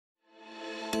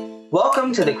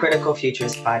Welcome to the Critical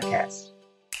Futures podcast.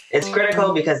 It's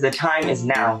critical because the time is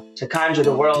now to conjure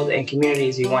the world and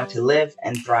communities we want to live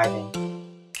and thrive in.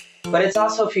 But it's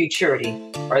also futurity,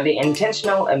 or the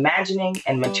intentional imagining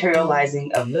and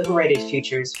materializing of liberated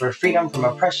futures where freedom from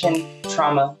oppression,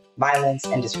 trauma, violence,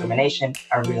 and discrimination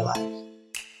are realized.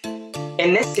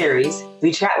 In this series,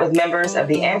 we chat with members of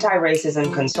the Anti-Racism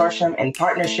Consortium in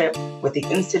partnership with the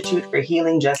Institute for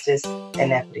Healing Justice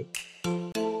and Equity.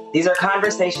 These are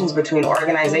conversations between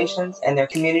organizations and their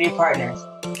community partners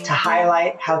to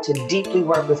highlight how to deeply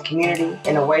work with community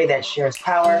in a way that shares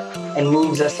power and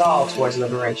moves us all towards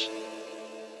liberation.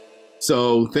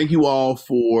 So thank you all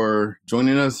for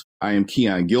joining us. I am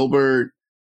Keon Gilbert,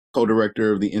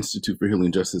 co-director of the Institute for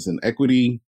Healing Justice and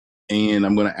Equity, and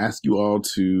I'm going to ask you all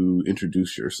to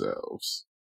introduce yourselves.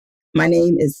 My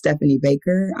name is Stephanie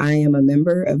Baker. I am a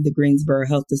member of the Greensboro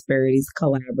Health Disparities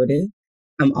Collaborative.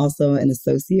 I'm also an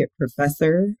associate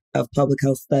professor of public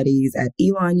health studies at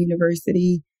Elon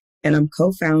University, and I'm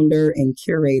co-founder and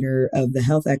curator of the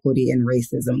Health Equity and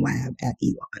Racism Lab at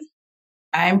Elon.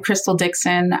 I'm Crystal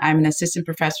Dixon. I'm an assistant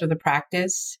professor of the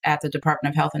practice at the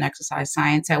Department of Health and Exercise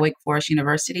Science at Wake Forest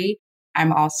University.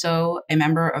 I'm also a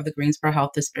member of the Greensboro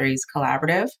Health Disparities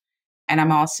Collaborative, and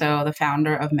I'm also the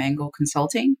founder of Mango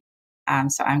Consulting.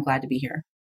 So I'm glad to be here.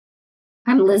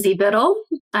 I'm Lizzie Biddle.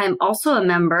 I'm also a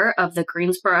member of the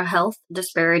Greensboro Health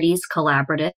Disparities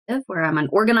Collaborative, where I'm an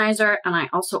organizer, and I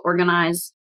also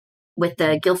organize with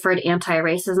the Guilford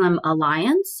Anti-Racism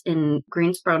Alliance in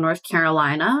Greensboro, North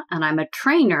Carolina, and I'm a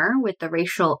trainer with the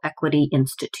Racial Equity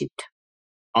Institute.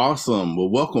 Awesome. Well,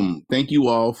 welcome. Thank you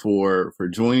all for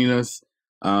joining us.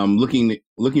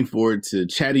 Looking forward to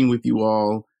chatting with you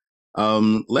all.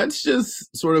 Let's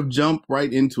just sort of jump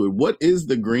right into it. What is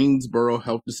the Greensboro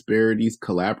Health Disparities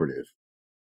Collaborative?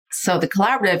 So the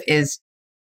collaborative is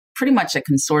pretty much a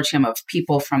consortium of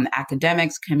people from the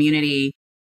academics, community,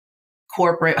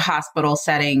 corporate, hospital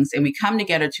settings, and we come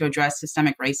together to address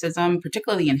systemic racism,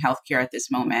 particularly in healthcare at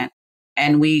this moment.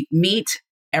 And we meet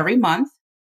every month,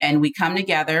 and we come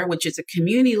together, which is a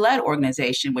community-led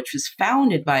organization, which was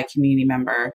founded by a community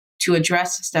member to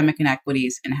address systemic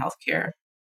inequities in healthcare.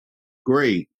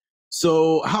 Great.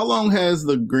 So how long has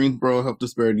the Greensboro Health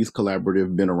Disparities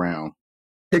Collaborative been around?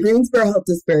 The Greensboro Health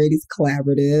Disparities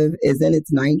Collaborative is in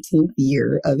its 19th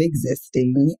year of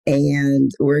existing, and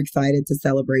we're excited to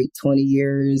celebrate 20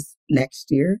 years next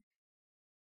year.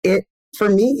 For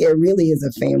me, it really is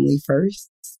a family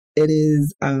first. It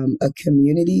is a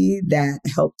community that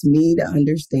helped me to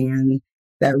understand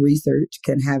that research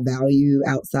can have value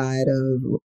outside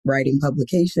of writing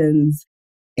publications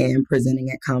and presenting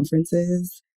at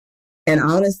conferences. And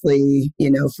honestly,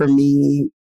 for me,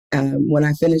 when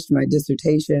I finished my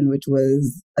dissertation, which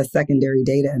was a secondary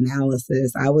data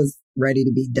analysis, I was ready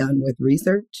to be done with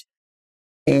research.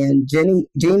 And Jeannie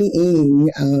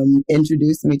Ng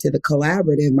introduced me to the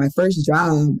collaborative. My first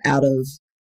job out of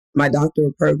my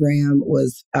doctoral program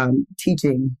was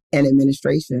teaching and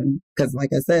administration, because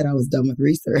like I said, I was done with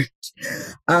research.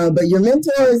 But your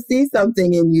mentors see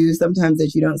something in you sometimes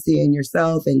that you don't see in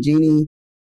yourself. And Jeannie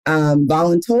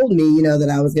voluntold me,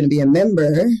 that I was going to be a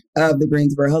member of the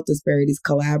Greensboro Health Disparities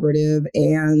Collaborative.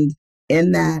 And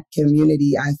in that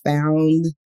community, I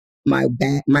found my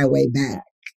way back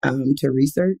to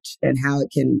research and how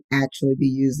it can actually be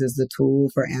used as a tool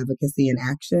for advocacy and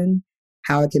action,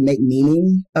 how it can make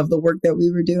meaning of the work that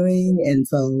we were doing. And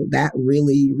so that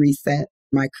really reset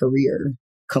my career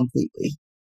completely.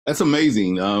 That's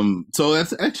amazing. So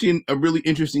that's actually a really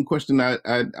interesting question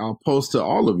I'll pose to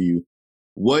all of you.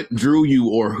 What drew you,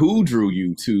 or who drew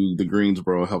you to the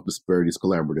Greensboro Health Disparities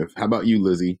Collaborative? How about you,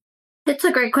 Lizzie? It's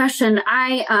a great question.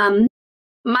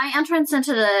 My entrance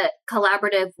into the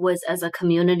collaborative was as a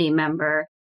community member.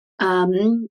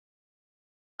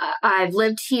 I've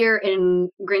lived here in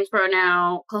Greensboro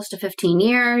now close to 15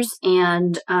 years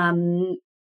and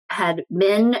had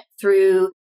been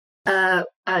through a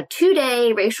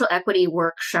 2-day racial equity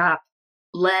workshop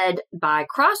led by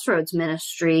Crossroads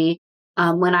Ministry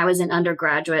when I was an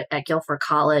undergraduate at Guilford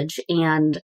College.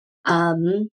 And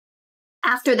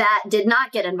after that, did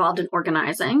not get involved in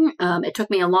organizing. It took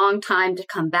me a long time to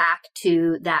come back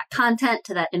to that content,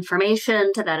 to that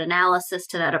information, to that analysis,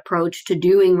 to that approach to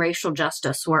doing racial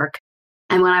justice work.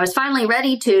 And when I was finally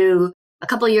ready to, a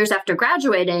couple of years after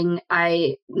graduating,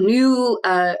 I knew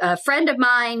a friend of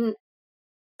mine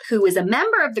who was a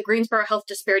member of the Greensboro Health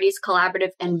Disparities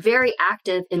Collaborative and very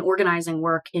active in organizing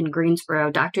work in Greensboro,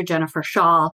 Dr. Jennifer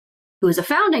Shaw, who is a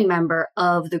founding member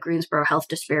of the Greensboro Health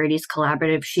Disparities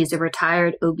Collaborative. She's a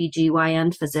retired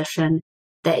OBGYN physician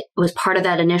that was part of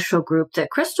that initial group that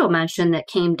Crystal mentioned that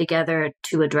came together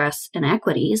to address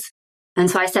inequities. And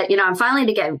so I said, I'm finally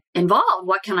to get involved.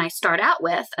 What can I start out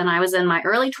with? And I was in my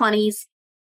early 20s,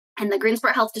 and the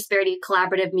Greensboro Health Disparity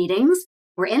Collaborative meetings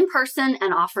were in person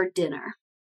and offered dinner.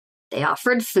 They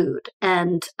offered food.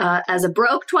 And as a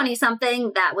broke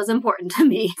 20-something, that was important to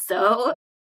me. So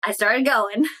I started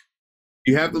going.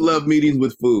 You have to love meetings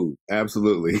with food.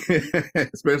 Absolutely.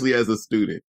 Especially as a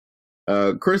student.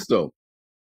 Crystal.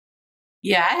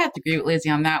 Yeah, I have to agree with Lizzie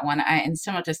on that one. And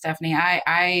similar to Stephanie,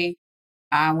 I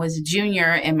was a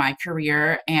junior in my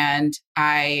career, and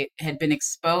I had been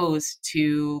exposed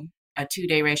to a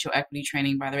 2-day racial equity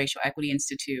training by the Racial Equity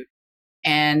Institute.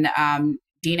 And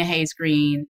Dina Hayes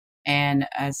Green and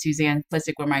Suzanne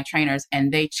Flisick were my trainers,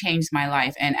 and they changed my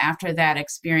life. And after that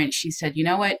experience, she said, you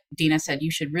know what? Dina said, you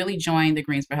should really join the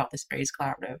Greensboro Health Disparities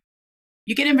Collaborative.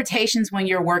 You get invitations when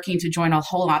you're working to join a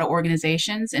whole lot of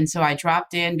organizations. And so I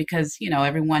dropped in because,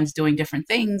 everyone's doing different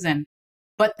things.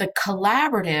 But the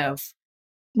collaborative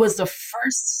was the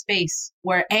first space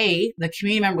where A, the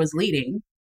community member was leading,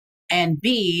 and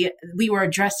B, we were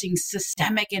addressing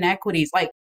systemic inequities.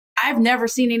 Like, I've never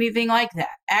seen anything like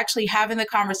that. Actually having the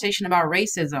conversation about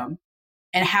racism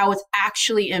and how it's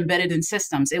actually embedded in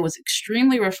systems. It was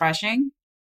extremely refreshing.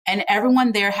 And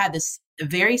everyone there had this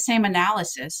very same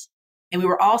analysis, and we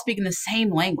were all speaking the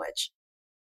same language.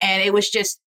 And it was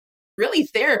just really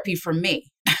therapy for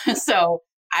me. So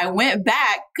I went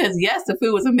back because, yes, the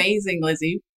food was amazing,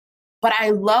 Lizzie, but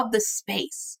I loved the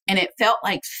space, and it felt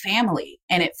like family,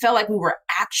 and it felt like we were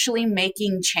actually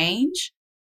making change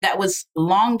that was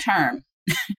long-term.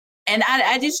 And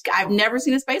I've never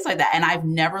seen a space like that, and I've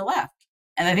never left.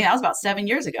 And I think that was about 7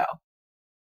 years ago.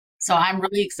 So I'm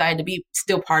really excited to be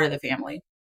still part of the family.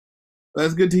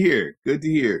 That's good to hear. Good to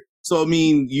hear. So, I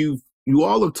mean, you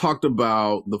all have talked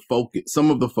about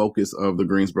some of the focus of the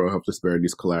Greensboro Health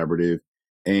Disparities Collaborative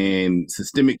and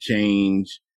systemic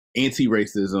change,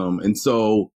 anti-racism. And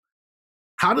so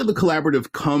how did the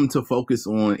collaborative come to focus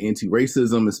on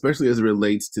anti-racism, especially as it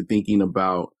relates to thinking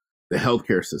about the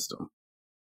healthcare system?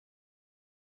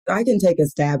 I can take a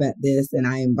stab at this, and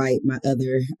I invite my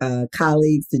other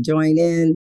colleagues to join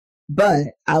in. But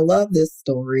I love this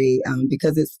story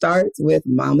because it starts with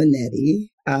Mama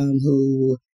Nettie,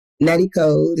 who Nettie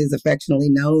Code is affectionately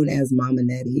known as Mama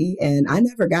Nettie. And I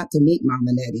never got to meet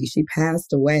Mama Nettie. She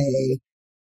passed away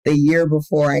the year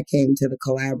before I came to the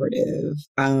collaborative.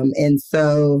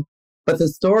 But the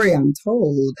story I'm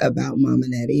told about Mama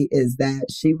Nettie is that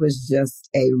she was just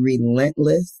a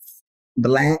relentless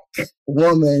Black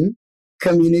woman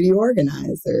community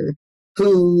organizer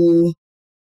who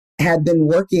had been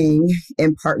working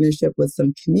in partnership with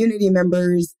some community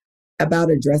members about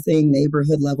addressing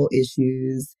neighborhood level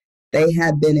issues. They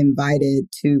had been invited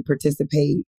to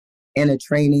participate in a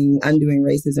training, Undoing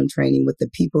Racism training with the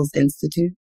People's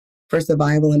Institute for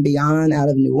Survival and Beyond out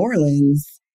of New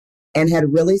Orleans, and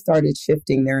had really started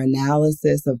shifting their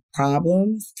analysis of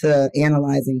problems to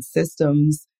analyzing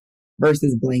systems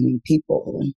versus blaming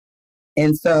people.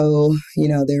 And so,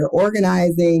 they're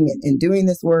organizing and doing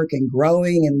this work and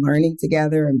growing and learning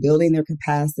together and building their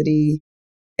capacity.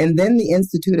 And then the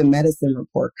Institute of Medicine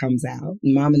report comes out,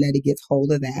 and Mama Nettie gets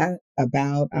hold of that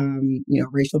about,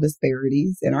 racial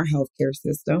disparities in our healthcare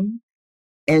system.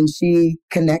 And she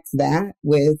connects that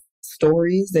with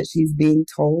stories that she's being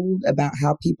told about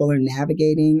how people are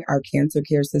navigating our cancer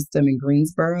care system in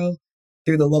Greensboro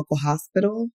through the local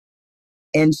hospital.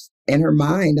 And in her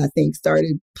mind, I think,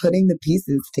 started putting the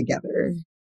pieces together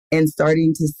and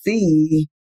starting to see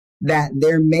that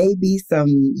there may be some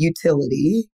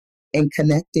utility in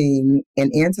connecting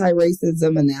an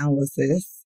anti-racism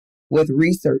analysis with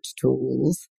research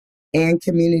tools and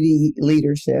community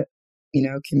leadership,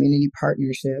 community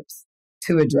partnerships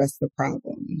to address the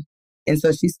problem. And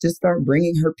so she's just started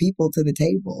bringing her people to the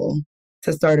table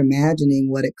to start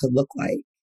imagining what it could look like.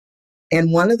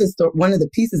 And one of the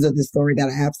pieces of the story that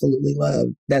I absolutely love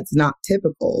that's not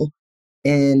typical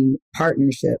in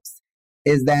partnerships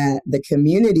is that the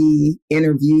community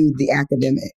interviewed the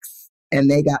academics, and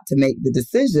they got to make the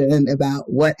decision about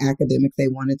what academic they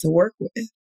wanted to work with.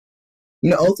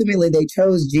 Ultimately, they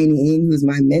chose Jeannie Ng, who's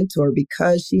my mentor,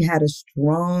 because she had a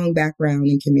strong background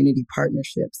in community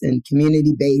partnerships and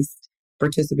community-based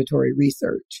participatory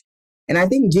research. And I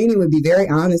think Jeannie would be very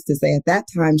honest to say at that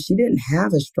time, she didn't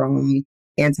have a strong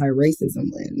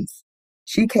anti-racism lens.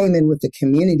 She came in with the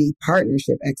community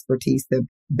partnership expertise, the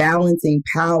balancing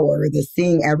power, the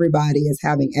seeing everybody as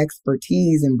having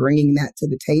expertise and bringing that to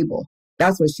the table.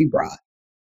 That's what she brought.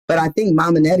 But I think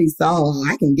Mama Nettie saw,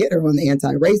 I can get her on the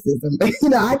anti-racism.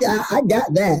 I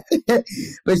got that.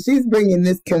 But she's bringing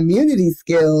this community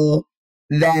skill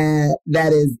that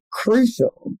is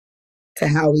crucial to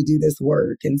how we do this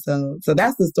work. And so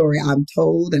that's the story I'm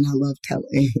told and I love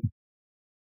telling.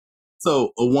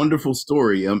 So a wonderful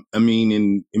story. I mean,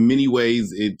 in many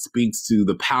ways, it speaks to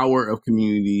the power of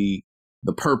community,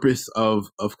 the purpose of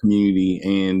community,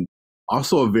 and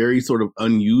also a very sort of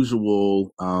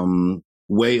unusual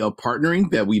way of partnering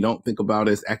that we don't think about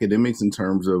as academics in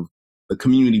terms of the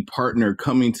community partner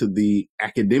coming to the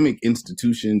academic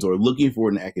institutions or looking for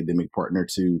an academic partner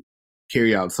to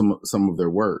carry out some of their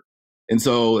work. And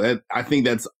so I think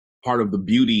that's part of the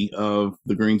beauty of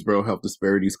the Greensboro Health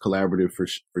Disparities Collaborative for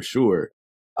sure.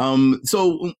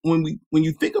 So when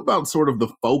you think about sort of the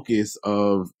focus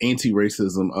of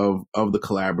anti-racism of the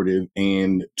collaborative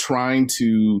and trying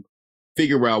to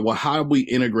figure out, well, how do we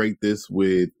integrate this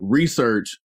with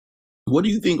research? What do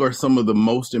you think are some of the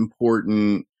most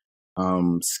important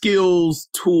skills,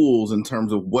 tools in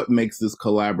terms of what makes this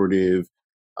collaborative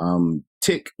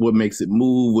tick, what makes it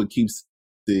move, what keeps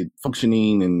it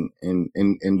functioning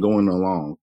and going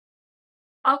along?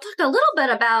 I'll talk a little bit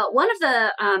about one of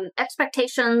the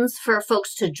expectations for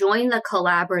folks to join the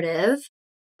collaborative.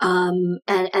 And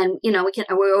you know,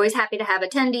 we're always happy to have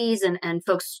attendees and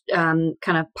folks kind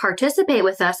of participate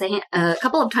with us a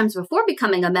couple of times before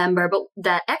becoming a member. But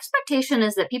that expectation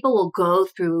is that people will go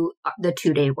through the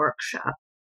 2-day workshop.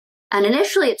 And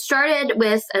initially it started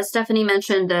with, as Stephanie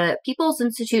mentioned, the People's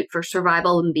Institute for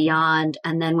Survival and Beyond.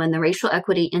 And then when the Racial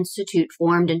Equity Institute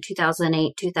formed in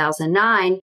 2008,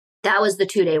 2009, that was the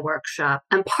 2-day workshop.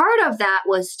 And part of that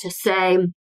was to say,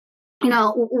 you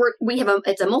know,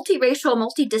 it's a multiracial,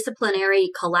 multidisciplinary,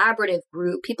 collaborative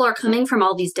group. People are coming from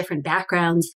all these different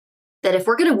backgrounds that if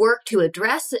we're going to work to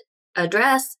address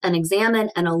and examine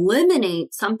and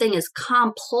eliminate something as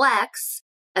complex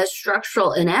as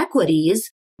structural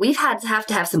inequities, we've had to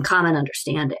have some common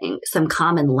understanding, some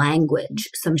common language,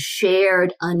 some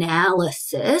shared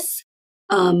analysis.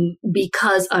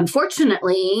 Because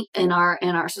unfortunately in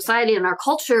our society and our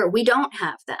culture, we don't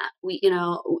have that. We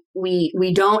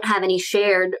don't have any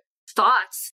shared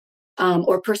thoughts,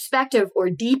 or perspective or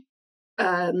deep,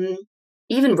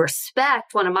 even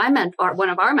respect. One of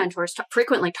our mentors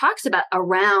frequently talks about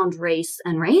around race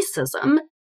and racism.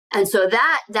 And so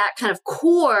that kind of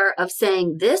core of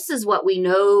saying, this is what we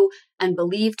know and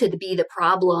believe to be the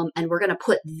problem, and we're going to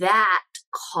put that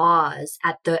cause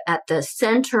at the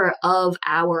center of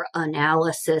our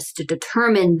analysis to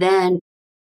determine then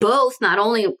both not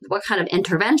only what kind of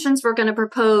interventions we're going to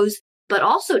propose, but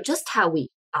also just how we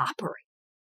operate.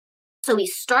 So we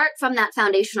start from that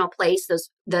foundational place,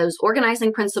 those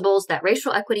organizing principles, that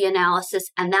racial equity analysis,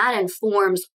 and that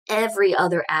informs every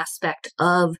other aspect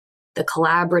of the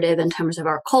collaborative in terms of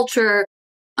our culture,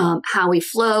 how we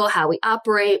flow, how we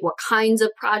operate, what kinds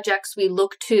of projects we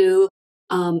look to,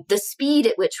 the speed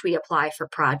at which we apply for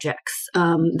projects,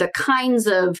 the kinds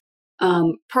of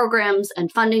programs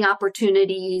and funding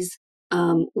opportunities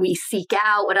we seek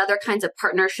out, what other kinds of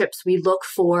partnerships we look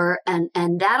for. And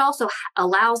that also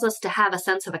allows us to have a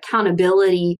sense of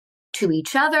accountability to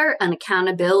each other and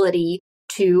accountability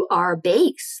to our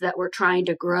base that we're trying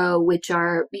to grow, which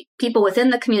are people within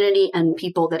the community and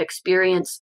people that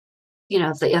experience,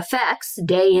 the effects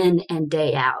day in and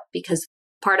day out. Because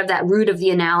part of that root of the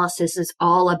analysis is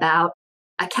all about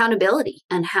accountability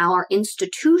and how our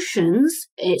institutions,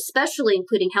 especially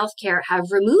including healthcare,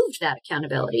 have removed that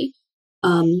accountability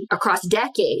across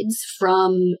decades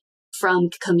from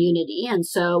community. And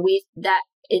so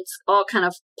it's all kind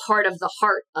of part of the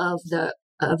heart of the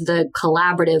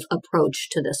collaborative approach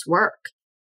to this work.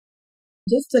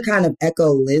 Just to kind of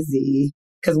echo Lizzie,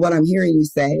 because what I'm hearing you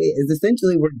say is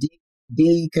essentially we're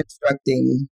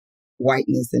deconstructing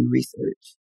whiteness in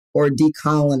research or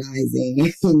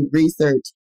decolonizing research.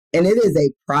 And it is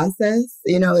a process,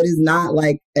 it is not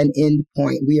like an end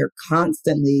point. We are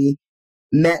constantly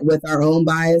met with our own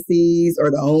biases or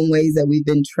the own ways that we've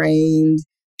been trained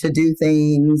to do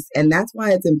things. And that's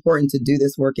why it's important to do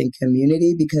this work in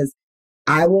community, because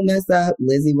I will mess up,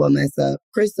 Lizzie will mess up,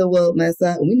 Crystal will mess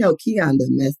up, and we know Keon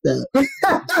done messed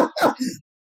up.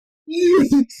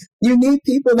 You need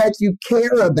people that you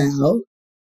care about,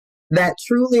 that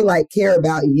truly care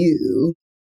about you,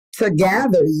 to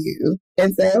gather you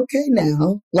and say, okay,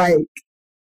 now,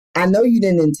 I know you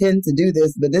didn't intend to do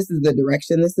this, but this is the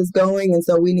direction this is going. And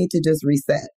so we need to just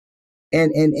reset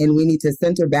and we need to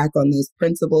center back on those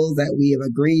principles that we have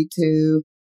agreed to.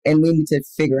 And we need to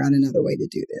figure out another way to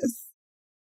do this.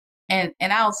 And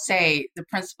I'll say the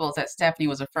principles that Stephanie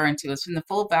was referring to is from the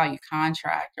full value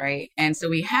contract, right? And so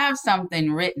we have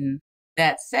something written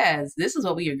that says this is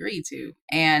what we agreed to.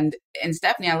 And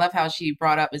Stephanie, I love how she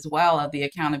brought up as well of the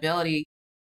accountability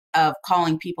of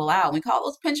calling people out. We call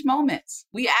those pinch moments.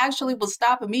 We actually will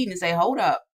stop a meeting and say, hold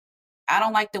up, I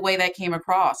don't like the way that came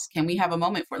across. Can we have a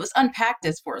moment for it? Let's unpack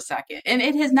this for a second. And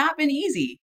it has not been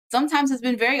easy. Sometimes it's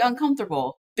been very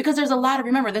uncomfortable because there's a lot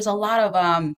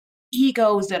of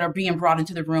egos that are being brought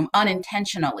into the room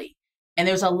unintentionally. And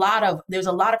there's a lot of people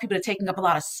that are taking up a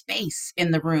lot of space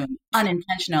in the room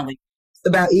unintentionally.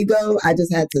 About ego, I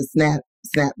just had to snap.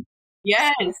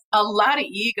 Yes, a lot of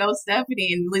ego,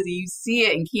 Stephanie and Lizzie. You see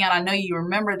it, and Keon, I know you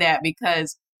remember that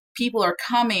because people are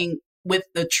coming with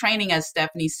the training, as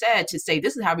Stephanie said, to say,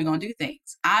 this is how we're going to do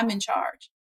things. I'm in charge.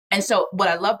 And so what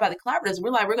I love about the collaborative is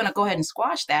we're going to go ahead and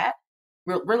squash that.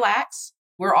 Relax.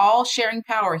 We're all sharing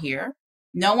power here.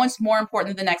 No one's more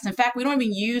important than the next. In fact, we don't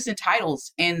even use the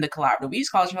titles in the collaborative. We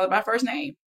just call each other by first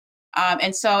name.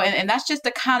 And that's just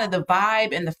the kind of the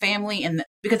vibe and the family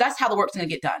because that's how the work's going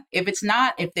to get done. If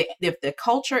the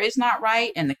culture is not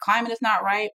right and the climate is not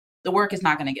right, the work is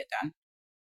not going to get done.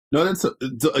 No, that's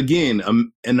again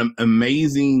an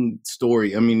amazing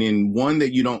story. I mean, and one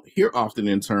that you don't hear often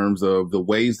in terms of the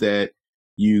ways that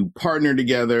you partner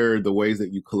together, the ways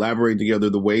that you collaborate together,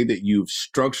 the way that you've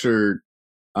structured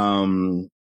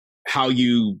how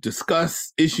you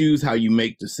discuss issues, how you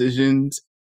make decisions.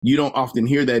 You don't often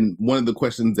hear that. And one of the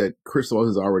questions that Crystal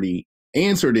has already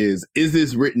answered is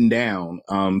this written down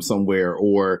somewhere?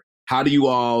 Or how do you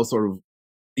all sort of,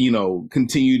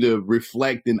 continue to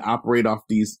reflect and operate off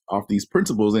these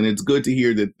principles? And it's good to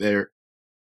hear that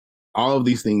all of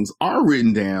these things are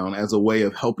written down as a way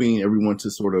of helping everyone to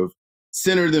sort of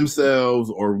center themselves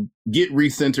or get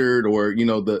recentered, or,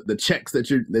 the checks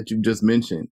that you just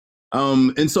mentioned.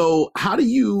 And so how do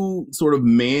you sort of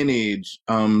manage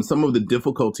some of the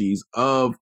difficulties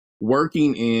of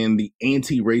working in the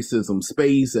anti-racism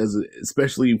space,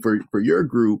 especially for your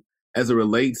group, as it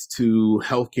relates to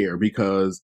healthcare?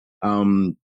 Because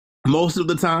most of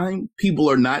the time, people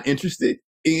are not interested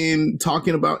in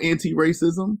talking about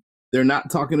anti-racism. They're not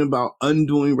talking about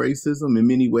undoing racism in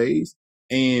many ways.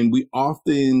 And we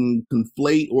often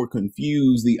conflate or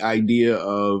confuse the idea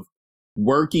of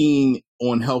working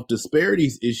on health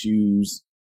disparities issues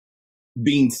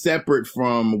being separate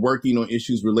from working on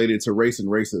issues related to race and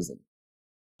racism.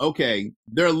 Okay,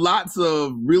 there are lots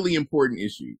of really important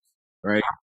issues, right,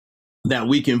 that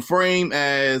we can frame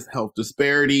as health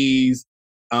disparities,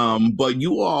 but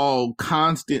you all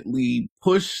constantly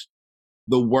push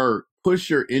the work, push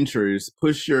your interests,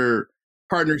 push your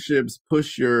partnerships,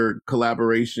 push your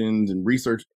collaborations and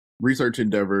research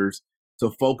endeavors to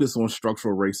focus on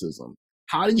structural racism.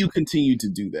 How do you continue to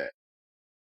do that?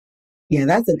 Yeah,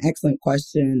 that's an excellent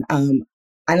question. And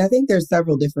I think there's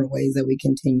several different ways that we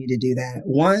continue to do that.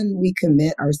 One, we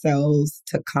commit ourselves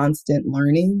to constant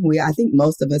learning. I think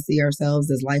most of us see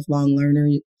ourselves as lifelong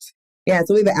learners. Yeah,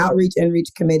 so we have an outreach and reach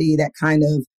committee that kind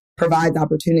of provides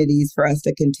opportunities for us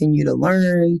to continue to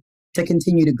learn, to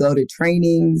continue to go to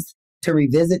trainings, to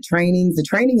revisit trainings. The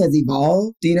training has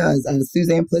evolved, as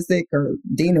Suzanne Plissick or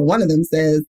Dina, one of them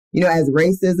says, as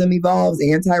racism evolves,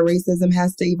 anti-racism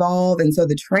has to evolve. And so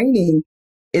the training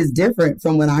is different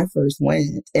from when I first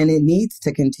went, and it needs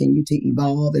to continue to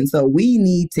evolve. And so we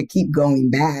need to keep going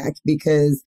back,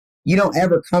 because you don't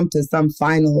ever come to some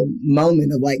final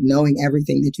moment of like knowing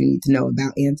everything that you need to know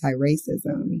about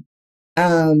anti-racism.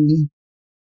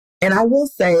 And I will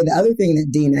say the other thing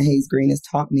that Dina Hayes Green has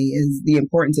taught me is the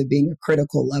importance of being a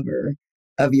critical lover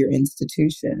of your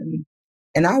institution.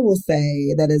 And I will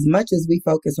say that as much as we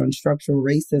focus on structural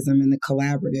racism in the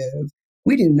collaborative,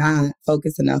 we do not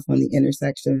focus enough on the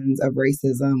intersections of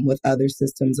racism with other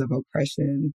systems of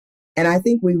oppression. And I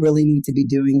think we really need to be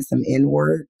doing some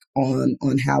in-work on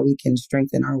how we can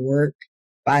strengthen our work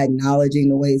by acknowledging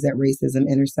the ways that racism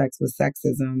intersects with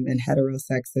sexism and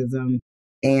heterosexism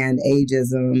and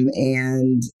ageism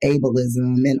and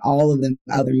ableism and all of the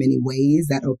other many ways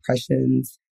that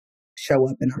oppressions show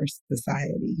up in our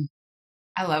society.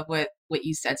 I love what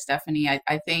you said, Stephanie.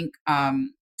 I think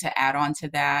to add on to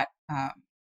that,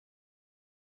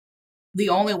 the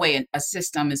only way a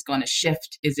system is going to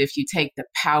shift is if you take the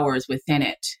powers within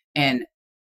it and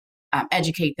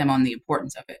educate them on the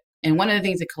importance of it. And one of the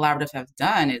things that Collaborative has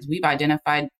done is we've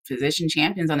identified physician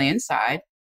champions on the inside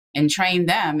and trained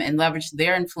them and leveraged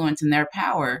their influence and their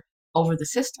power over the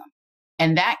system.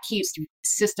 And that keeps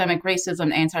systemic racism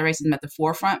and anti-racism at the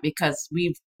forefront, because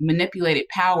we've manipulated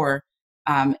power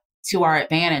to our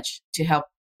advantage to help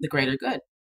the greater good.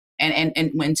 And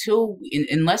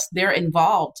unless they're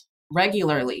involved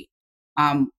regularly,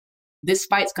 this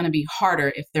fight's going to be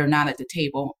harder if they're not at the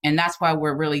table. And that's why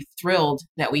we're really thrilled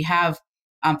that we have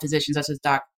physicians such as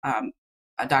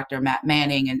Dr. Matt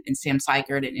Manning and Sam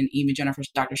Sykert and even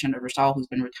Dr. Jennifer Stahl, who's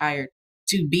been retired,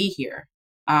 to be here.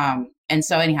 And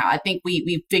so anyhow, I think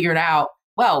we figured out,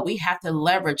 well, we have to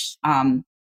leverage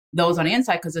those on the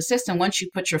inside, because the system, once you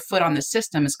put your foot on the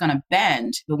system, it's going to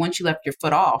bend. But once you left your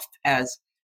foot off, as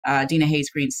Dina Hayes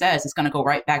Green says, it's going to go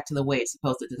right back to the way it's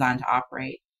supposed to design to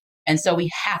operate. And so we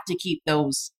have to keep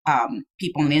those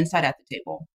people on the inside at the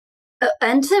table.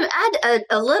 And to add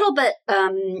a little bit,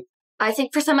 I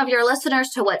think for some of your listeners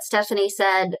to what Stephanie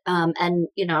said, and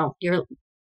your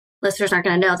listeners aren't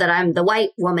going to know that I'm the white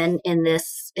woman in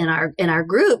our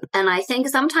group, and I think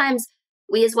sometimes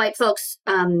we as white folks,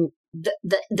 the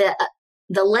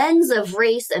lens of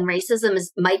race and racism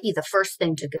might be the first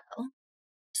thing to go.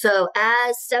 So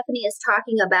as Stephanie is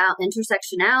talking about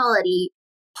intersectionality,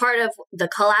 part of the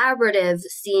collaborative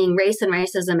seeing race and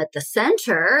racism at the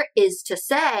center is to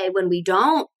say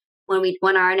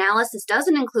when our analysis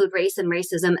doesn't include race and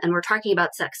racism, and we're talking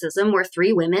about sexism, we're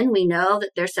three women, we know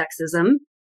that there's sexism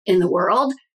in the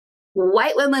world.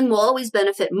 White women will always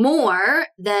benefit more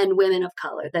than women of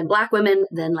color, than Black women,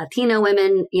 than Latino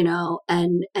women,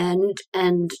 and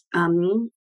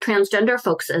transgender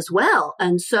folks as well.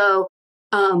 And so,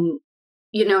 to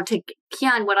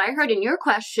Kian, what I heard in your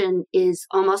question is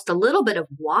almost a little bit of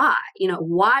why.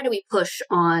 Why do we push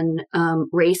on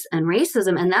race and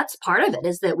racism? And that's part of it,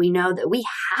 is that we know that we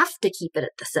have to keep it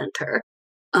at the center,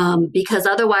 because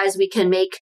otherwise we can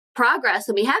make progress,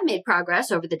 and we have made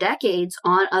progress over the decades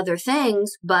on other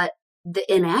things, but the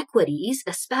inequities,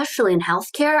 especially in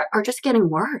healthcare, are just getting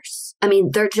worse. I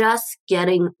mean, they're just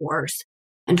getting worse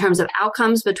in terms of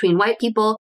outcomes between white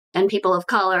people and people of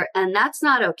color, and that's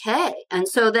not okay. And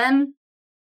so then,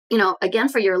 again,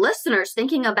 for your listeners,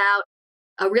 thinking about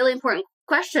a really important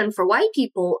question for white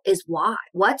people is why?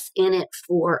 What's in it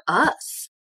for us?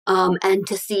 And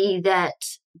to see that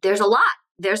there's a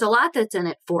lot that's in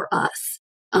it for us.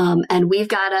 And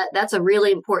that's a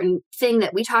really important thing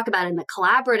that we talk about in the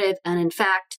collaborative. And in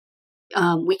fact,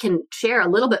 we can share a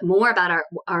little bit more about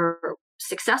our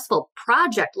successful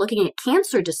project looking at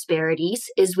cancer disparities.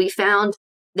 Is we found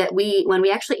that when we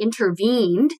actually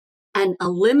intervened and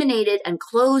eliminated and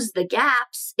closed the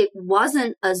gaps, it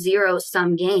wasn't a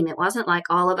zero-sum game. It wasn't like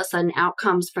all of a sudden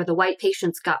outcomes for the white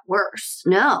patients got worse.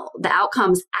 No, the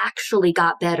outcomes actually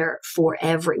got better for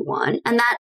everyone. And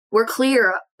that we're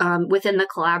clear within the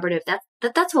collaborative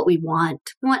that's what we want.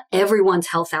 We want everyone's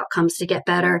health outcomes to get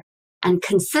better. And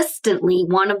consistently,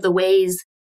 one of the ways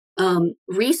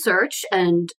research,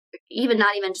 and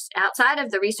not even just outside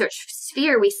of the research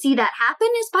sphere, we see that happen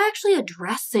is by actually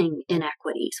addressing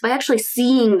inequities, by actually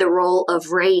seeing the role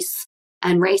of race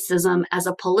and racism as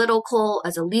a political,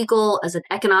 as a legal, as an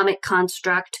economic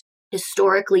construct,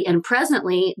 historically and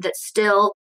presently, that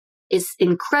still is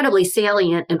incredibly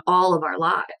salient in all of our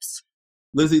lives.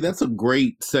 Lizzie, that's a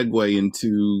great segue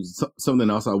into something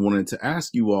else I wanted to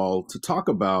ask you all to talk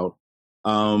about.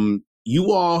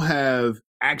 You all have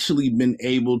actually been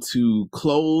able to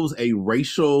close a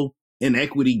racial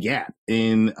inequity gap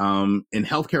in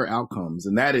healthcare outcomes.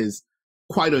 And that is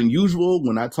quite unusual.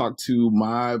 When I talk to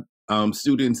my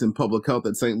students in public health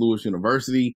at St. Louis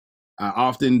University, I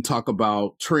often talk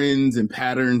about trends and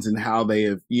patterns and how they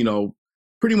have,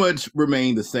 pretty much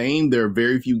remained the same. There are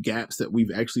very few gaps that we've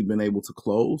actually been able to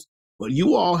close, but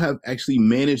you all have actually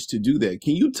managed to do that.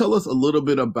 Can you tell us a little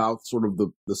bit about sort of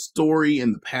the story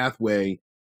and the pathway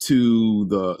to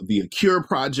the Accure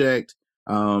project,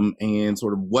 and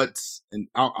sort of and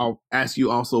I'll ask you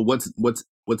also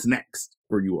what's next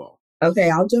for you all.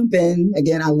 Okay, I'll jump in.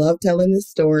 Again, I love telling this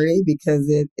story because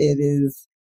it is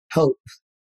hope,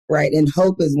 right? And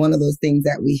hope is one of those things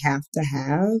that we have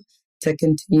to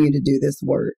continue to do this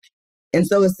work. And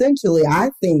so essentially, I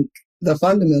think the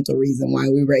fundamental reason why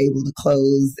we were able to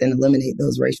close and eliminate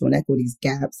those racial inequities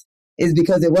gaps is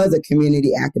because it was a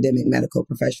community academic medical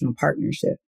professional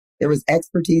partnership. There was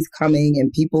expertise coming,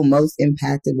 and people most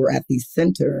impacted were at the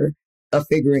center of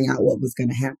figuring out what was going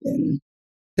to happen.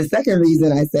 The second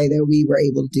reason I say that we were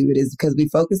able to do it is because we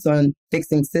focused on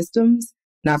fixing systems,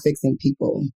 not fixing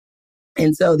people.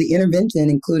 And so the intervention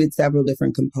included several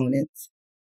different components.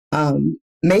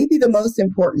 Maybe the most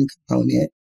important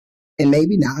component, and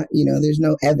maybe not, there's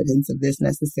no evidence of this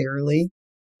necessarily,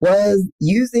 was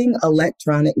using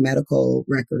electronic medical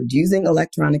records, using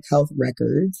electronic health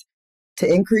records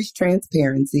to increase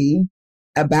transparency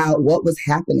about what was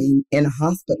happening in a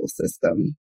hospital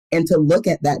system, and to look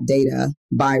at that data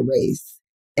by race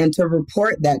and to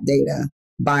report that data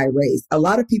by race. A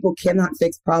lot of people cannot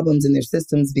fix problems in their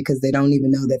systems because they don't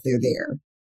even know that they're there.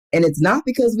 And it's not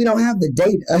because we don't have the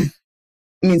data.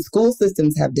 I mean, school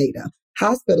systems have data,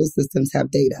 hospital systems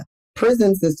have data,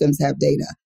 prison systems have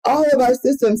data. All of our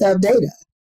systems have data,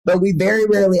 but we very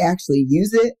rarely actually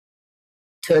use it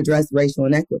to address racial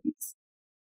inequities.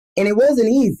 And it wasn't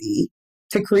easy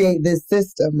to create this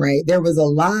system, right? There was a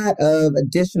lot of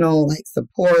additional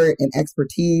support and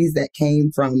expertise that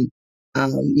came from,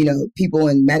 people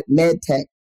in med tech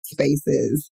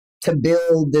spaces to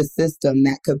build this system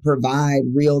that could provide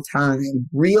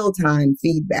real-time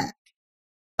feedback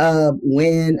of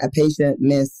when a patient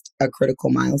missed a critical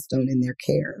milestone in their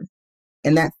care.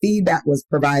 And that feedback was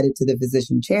provided to the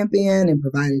physician champion and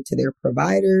provided to their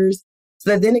providers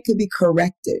so that then it could be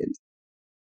corrected.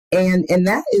 And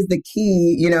that is the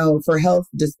key, for health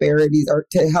disparities or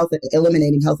to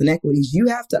eliminating health inequities. You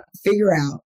have to figure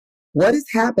out what is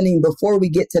happening before we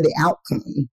get to the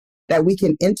outcome that we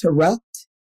can interrupt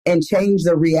and change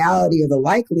the reality or the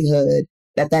likelihood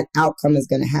that outcome is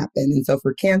going to happen. And so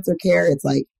for cancer care, it's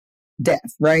like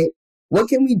death, right? What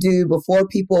can we do before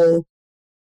people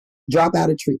drop out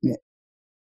of treatment,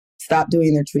 stop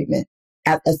doing their treatment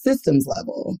at a systems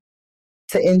level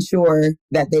to ensure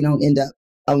that they don't end up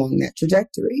along that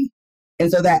trajectory? And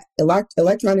so that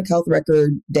electronic health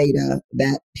record data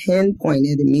that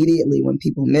pinpointed immediately when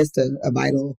people missed a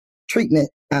vital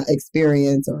treatment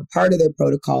experience or part of their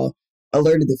protocol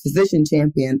alerted the physician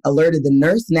champion, alerted the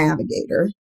nurse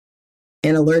navigator,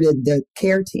 and alerted the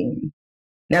care team.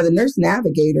 Now, the nurse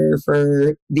navigator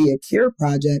for the ACURE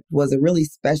project was a really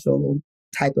special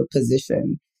type of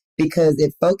position because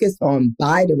it focused on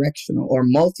bidirectional or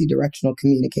multi-directional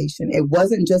communication. It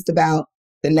wasn't just about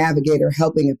the navigator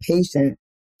helping a patient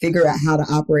figure out how to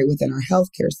operate within our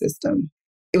healthcare system.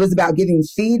 It was about giving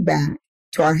feedback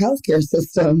to our healthcare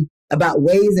system about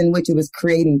ways in which it was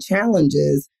creating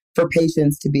challenges for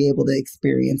patients to be able to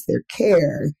experience their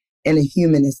care in a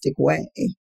humanistic way.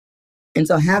 And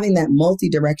so having that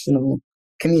multi-directional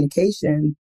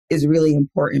communication is really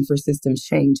important for systems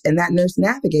change. And that nurse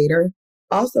navigator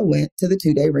also went to the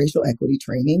 2-day racial equity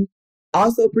training,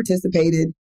 also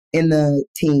participated in the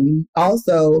team,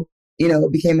 also,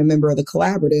 became a member of the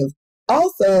collaborative,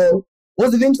 also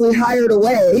was eventually hired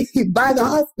away by the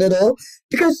hospital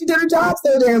because she did her job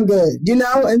so damn good,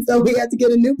 And so we had to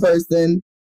get a new person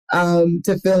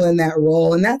to fill in that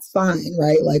role. And that's fine,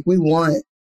 right? We want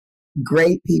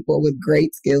great people with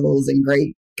great skills and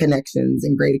great connections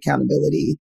and great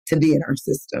accountability to be in our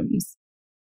systems.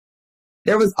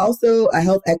 There was also a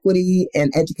health equity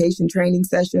and education training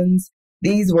sessions.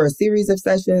 These were a series of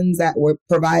sessions that were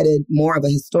provided more of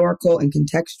a historical and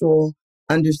contextual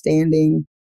understanding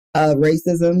of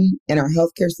racism in our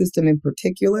healthcare system in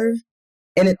particular.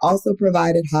 And it also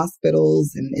provided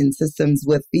hospitals and systems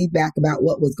with feedback about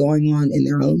what was going on in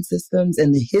their own systems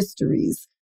and the histories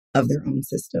of their own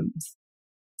systems.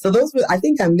 So those were, I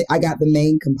think I got the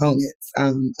main components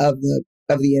of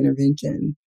the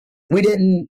intervention. We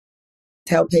didn't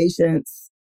tell patients,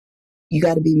 you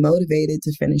got to be motivated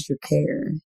to finish your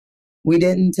care. We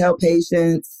didn't tell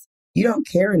patients, you don't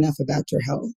care enough about your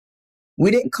health.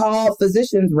 We didn't call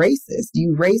physicians racist,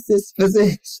 you racist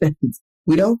physicians.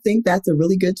 We don't think that's a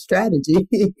really good strategy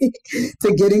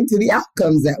to getting to the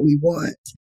outcomes that we want,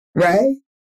 right?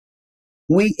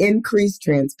 We increased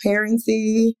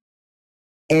transparency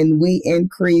and we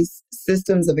increased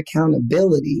systems of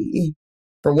accountability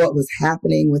for what was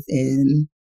happening within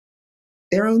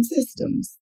their own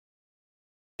systems.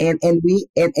 And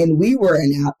we were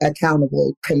an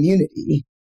accountable community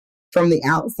from the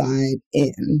outside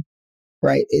in,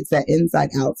 right? It's that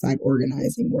inside-outside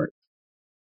organizing work.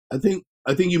 I think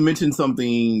you mentioned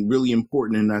something really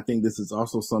important, and I think this is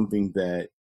also something that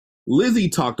Lizzie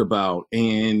talked about.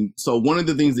 And so one of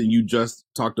the things that you just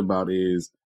talked about is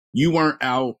you weren't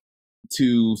out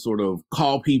to sort of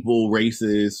call people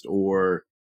racist or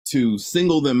to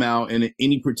single them out in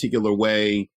any particular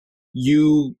way.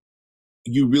 You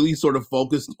really sort of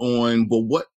focused on, well,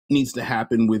 what needs to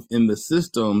happen within the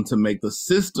system to make the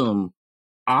system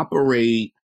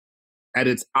operate at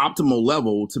its optimal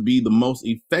level to be the most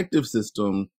effective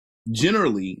system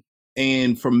generally.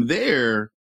 And from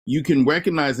there, you can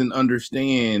recognize and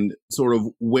understand sort of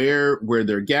where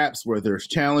there are gaps, where there's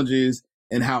challenges,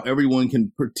 and how everyone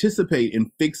can participate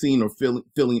in fixing or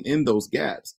filling in those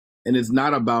gaps. And it's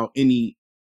not about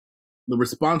the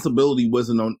responsibility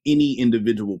wasn't on any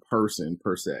individual person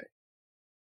per se.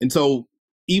 And so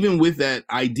even with that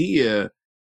idea,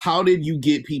 how did you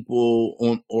get people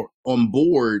on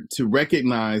board to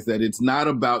recognize that it's not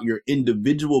about your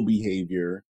individual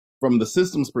behavior from the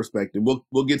system's perspective?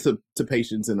 We'll get to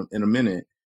patients in a minute.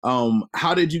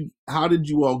 How did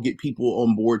you all get people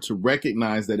on board to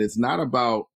recognize that it's not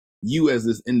about you as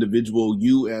this individual,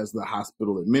 you as the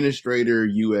hospital administrator,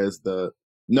 you as the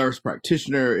nurse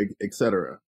practitioner, et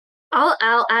cetera?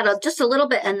 I'll add just a little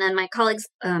bit, and then my colleagues,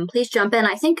 please jump in.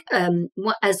 I think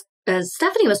as as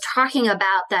Stephanie was talking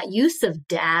about that use of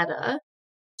data,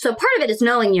 so part of it is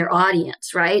knowing your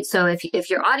audience, right? So if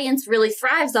your audience really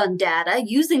thrives on data,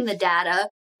 using the data,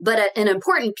 but an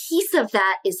important piece of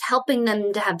that is helping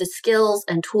them to have the skills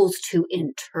and tools to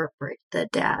interpret the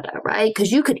data, right?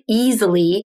 Because you could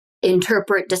easily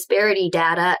interpret disparity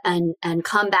data and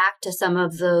come back to some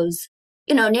of those,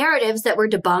 narratives that were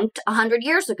debunked 100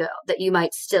 years ago that you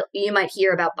might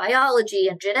hear about biology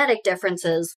and genetic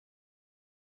differences.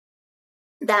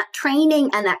 That training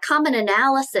and that common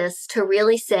analysis to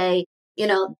really say,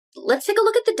 let's take a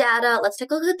look at the data, let's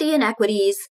take a look at the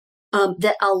inequities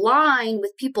that align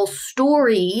with people's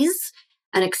stories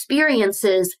and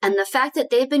experiences and the fact that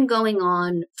they've been going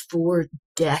on for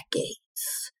decades.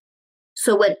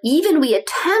 So when even we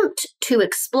attempt to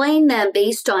explain them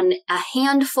based on a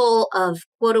handful of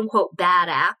quote unquote bad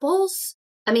apples,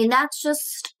 that's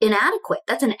just inadequate.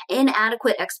 That's an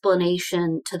inadequate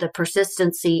explanation to the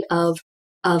persistency of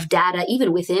data,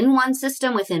 even within one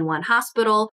system, within one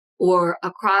hospital, or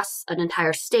across an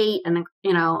entire state and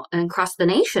across the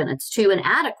nation. It's too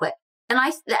inadequate.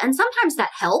 And sometimes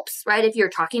that helps, right? If you're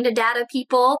talking to data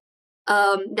people,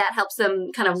 that helps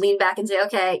them kind of lean back and say,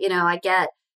 okay,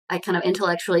 I kind of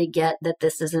intellectually get that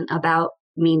this isn't about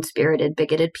mean-spirited,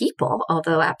 bigoted people,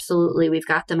 although absolutely we've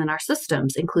got them in our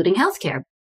systems, including healthcare.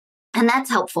 And that's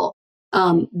helpful.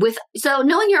 So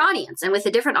knowing your audience, and with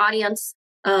a different audience,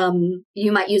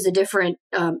 you might use a different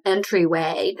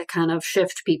entryway to kind of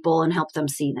shift people and help them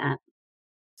see that.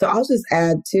 So I'll just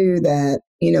add too that,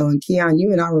 and Keon,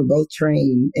 you and I were both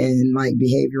trained in like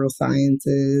behavioral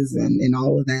sciences and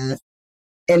all of that.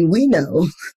 And we know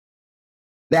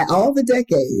that all the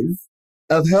decades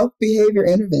of health behavior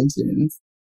interventions,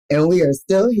 and we are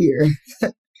still here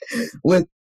with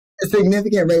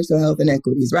significant racial health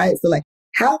inequities, right? So like,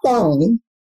 how long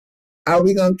are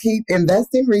we going to keep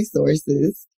investing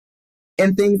resources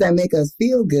in things that make us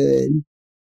feel good,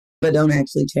 but don't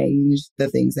actually change the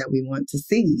things that we want to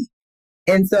see?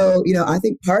 And so, I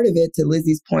think part of it, to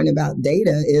Lizzie's point about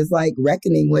data, is like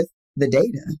reckoning with the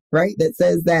data, right? That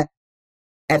says that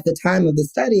at the time of the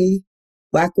study,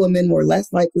 Black women were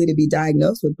less likely to be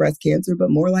diagnosed with breast cancer, but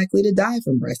more likely to die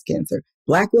from breast cancer.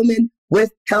 Black women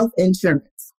with health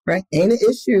insurance, right? Ain't an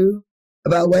issue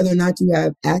about whether or not you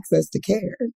have access to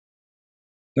care,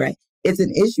 right? It's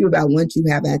an issue about once you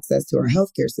have access to our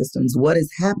healthcare systems, what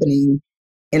is happening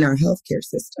in our healthcare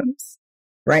systems,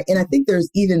 right? And I think there's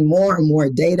even more and more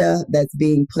data that's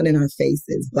being put in our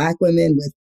faces. Black women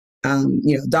with,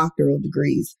 doctoral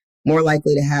degrees, more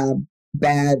likely to have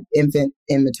bad infant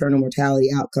and maternal mortality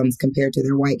outcomes compared to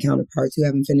their white counterparts who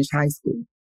haven't finished high school.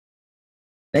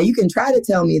 Now, you can try to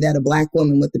tell me that a Black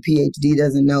woman with a PhD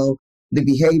doesn't know the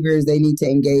behaviors they need to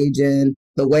engage in,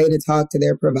 the way to talk to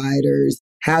their providers,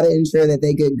 how to ensure that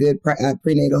they get good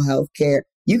prenatal health care.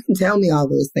 You can tell me all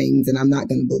those things and I'm not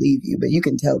going to believe you, but you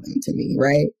can tell them to me,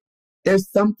 right? There's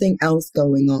something else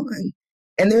going on.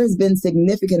 And there's been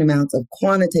significant amounts of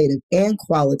quantitative and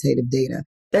qualitative data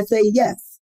that say,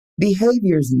 yes,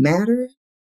 behaviors matter,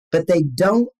 but they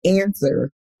don't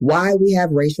answer why we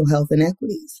have racial health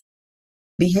inequities.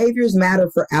 Behaviors matter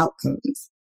for outcomes,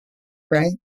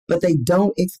 right? But they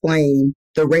don't explain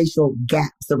the racial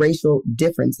gaps, the racial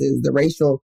differences, the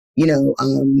racial,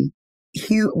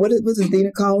 what does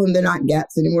Dina call them? They're not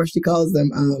gaps anymore. She calls them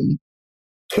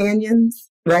canyons,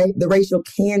 right? The racial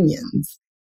canyons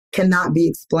cannot be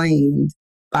explained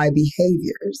by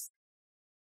behaviors.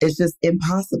 It's just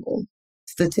impossible,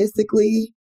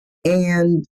 statistically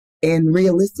and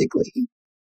realistically.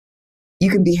 You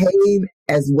can behave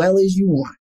as well as you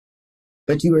want,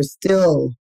 but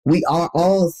we are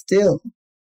all still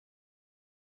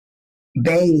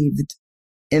bathed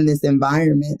in this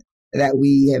environment that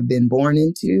we have been born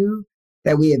into,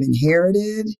 that we have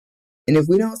inherited. And if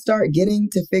we don't start getting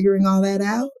to figuring all that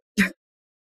out,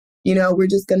 we're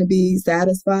just going to be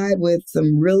satisfied with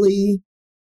some really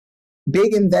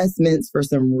big investments for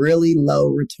some really low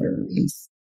returns.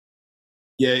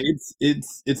 Yeah,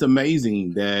 it's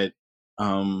amazing that,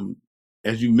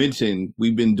 as you mentioned,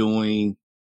 we've been doing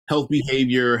health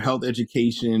behavior, health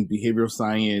education, behavioral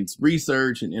science,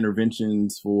 research and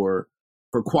interventions for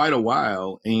quite a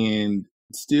while, and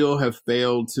still have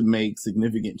failed to make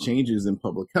significant changes in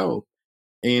public health.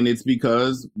 And it's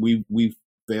because we've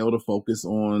failed to focus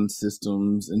on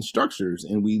systems and structures.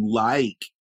 And we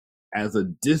as a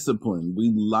discipline,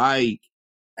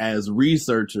 as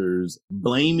researchers,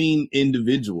 blaming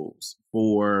individuals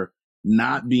for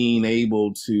not being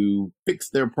able to fix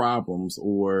their problems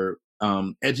or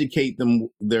educate them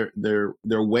their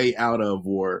way out of,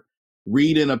 or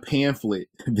read in a pamphlet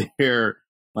their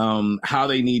how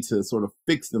they need to sort of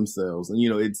fix themselves. And,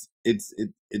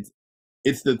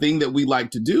 it's the thing that we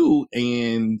like to do.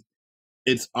 And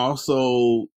it's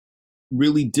also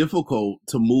really difficult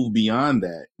to move beyond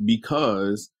that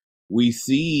because we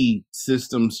see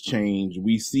systems change,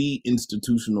 we see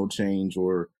institutional change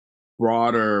or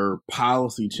broader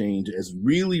policy change as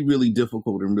really, really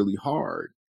difficult and really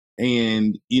hard.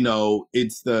 And,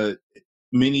 it's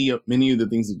many of the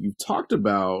things that you've talked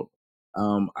about,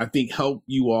 I think help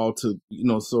you all to,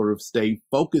 sort of stay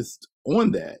focused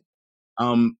on that.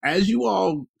 As you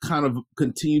all kind of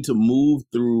continue to move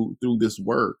through this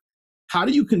work, how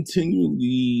do you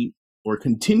continuously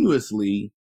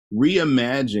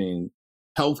reimagine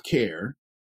healthcare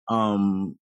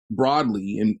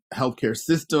broadly in healthcare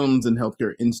systems and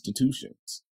healthcare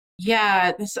institutions?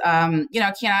 Yeah, this, Ken,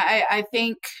 I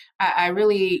think I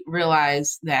really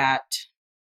realize that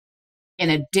in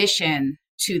addition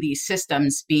to these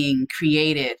systems being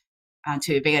created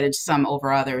to advantage some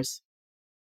over others,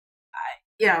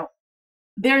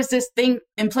 there's this thing,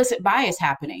 implicit bias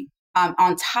happening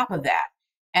on top of that.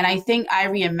 And I think I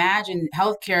reimagine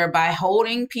healthcare by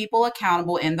holding people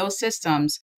accountable in those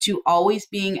systems to always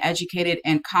being educated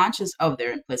and conscious of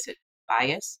their implicit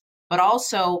bias, but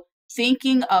also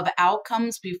thinking of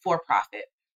outcomes before profit.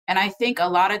 And I think a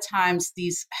lot of times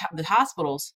the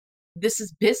hospitals, this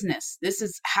is business. This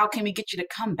is how can we get you to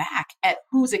come back at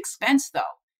whose expense though?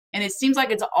 And it seems like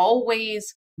it's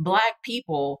always Black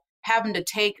people having to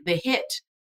take the hit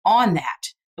on that.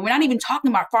 And we're not even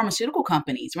talking about pharmaceutical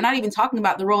companies. We're not even talking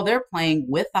about the role they're playing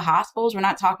with the hospitals. We're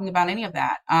not talking about any of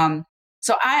that.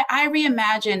 So I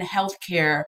reimagine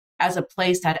healthcare as a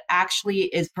place that actually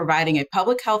is providing a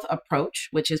public health approach,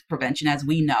 which is prevention, as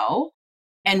we know,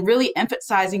 and really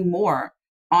emphasizing more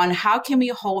on how can we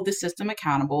hold the system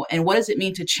accountable and what does it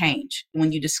mean to change?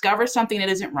 When you discover something that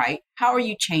isn't right, how are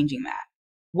you changing that?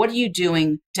 What are you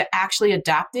doing to actually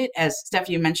adopt it? As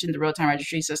Stephanie mentioned, the real-time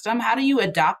registry system, how do you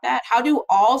adopt that? How do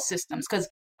all systems? Because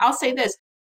I'll say this,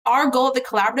 our goal at the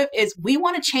collaborative is we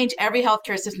want to change every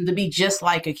healthcare system to be just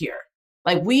like a cure.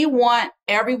 Like we want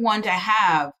everyone to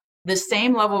have the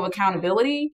same level of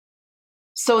accountability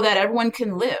so that everyone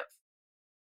can live.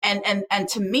 And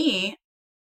to me,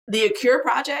 the Cure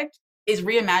project is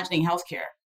reimagining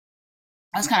healthcare.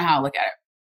 That's kind of how I look at it.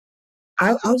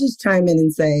 I'll just chime in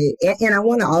and say, and I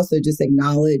want to also just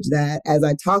acknowledge that as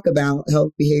I talk about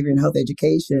health behavior and health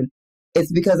education,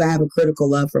 it's because I have a critical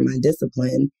love for my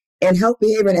discipline. And health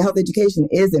behavior and health education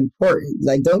is important.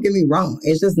 Like, don't get me wrong.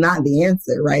 It's just not the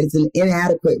answer, right? It's an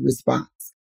inadequate response.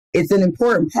 It's an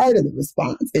important part of the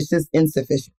response. It's just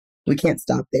insufficient. We can't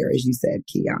stop there, as you said,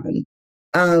 Keon.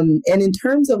 And in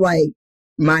terms of like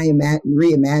my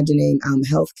reimagining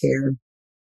healthcare,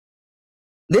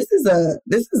 this is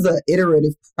a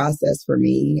iterative process for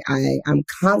me. I'm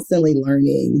constantly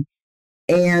learning.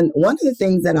 And one of the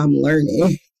things that I'm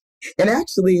learning, and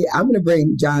actually I'm going to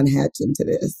bring John Hatch into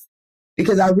this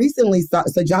because I recently saw,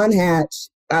 so John Hatch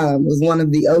was one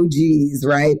of the OGs,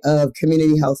 right, of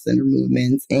community health center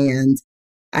movements. And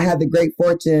I had the great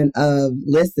fortune of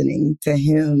listening to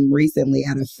him recently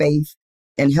at a faith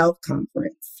and health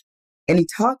conference. And he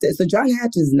talked, so John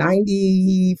Hatch is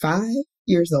 95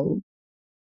 years old.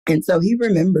 And so he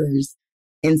remembers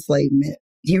enslavement.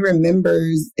 He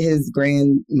remembers his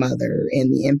grandmother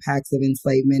and the impacts of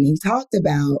enslavement. He talked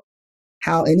about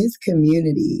how in his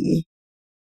community,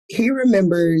 he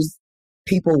remembers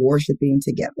people worshiping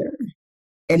together.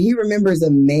 And he remembers a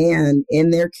man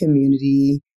in their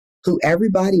community who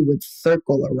everybody would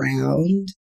circle around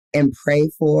and pray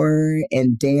for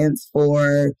and dance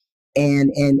for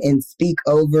and speak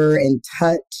over and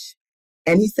touch.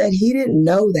 And he said he didn't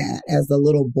know that as a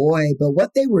little boy, but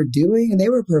what they were doing, they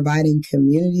were providing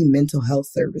community mental health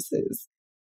services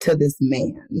to this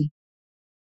man.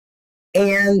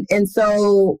 And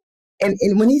so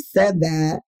when he said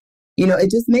that, it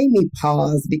just made me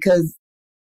pause because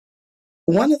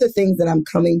one of the things that I'm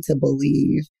coming to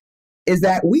believe is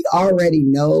that we already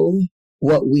know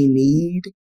what we need.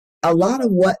 A lot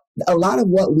of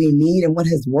what we need and what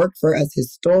has worked for us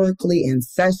historically,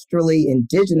 ancestrally,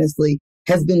 indigenously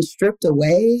has been stripped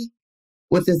away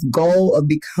with this goal of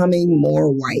becoming more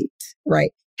white,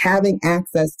 right? Having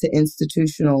access to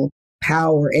institutional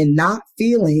power and not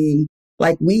feeling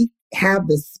like we have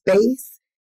the space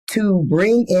to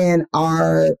bring in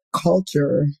our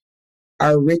culture,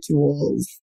 our rituals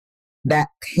that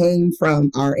came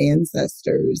from our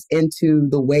ancestors into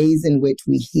the ways in which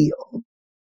we heal.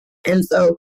 And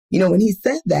so, when he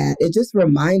said that, it just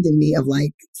reminded me of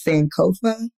like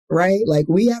Sankofa, right? Like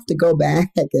we have to go back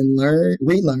and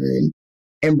relearn,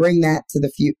 and bring that to the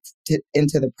future,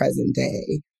 into the present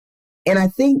day. And I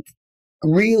think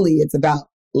really it's about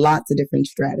lots of different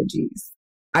strategies.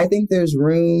 I think there's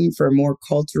room for more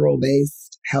cultural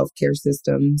based healthcare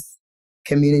systems,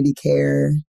 community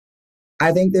care.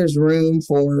 I think there's room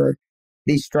for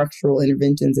these structural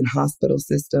interventions in hospital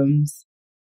systems.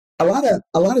 A lot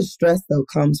of stress though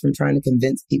comes from trying to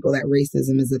convince people that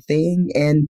racism is a thing.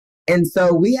 And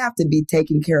so we have to be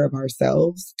taking care of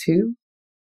ourselves too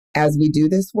as we do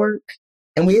this work.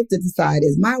 And we have to decide,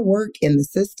 is my work in the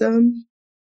system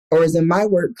or is it my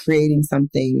work creating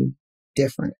something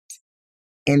different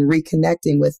and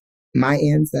reconnecting with my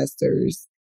ancestors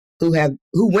who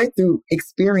went through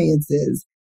experiences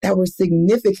that were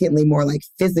significantly more like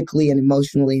physically and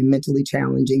emotionally and mentally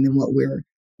challenging than what we're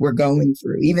going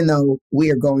through, even though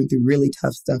we are going through really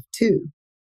tough stuff too.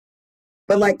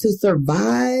 But like to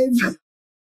survive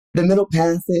the Middle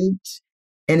Passage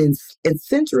and in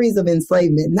centuries of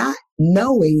enslavement, not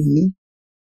knowing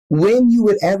when you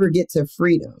would ever get to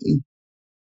freedom.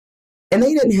 And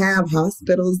they didn't have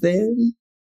hospitals then,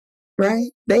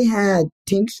 right? They had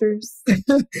tinctures.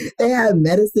 They had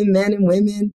medicine men and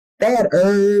women. They had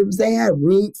herbs. They had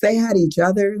roots. They had each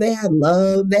other. They had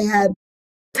love. They had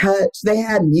touch. They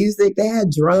had music. They had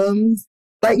drums.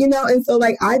 Like, and so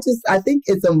like, I think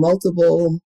it's a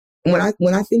multiple, when I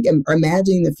think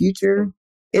imagining the future,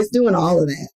 it's doing all of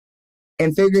that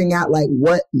and figuring out like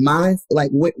what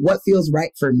feels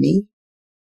right for me,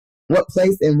 what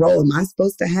place and role am I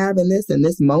supposed to have in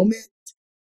this moment,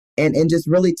 and just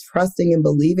really trusting and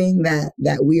believing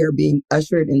that we are being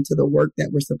ushered into the work that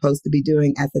we're supposed to be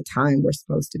doing at the time we're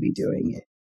supposed to be doing it.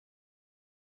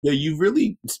 Yeah, you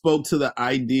really spoke to the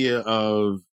idea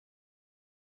of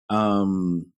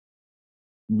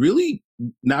really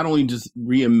not only just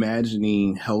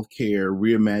reimagining healthcare,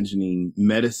 reimagining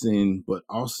medicine, but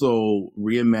also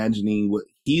reimagining what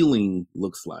healing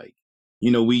looks like.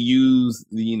 We use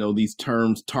these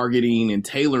terms terms and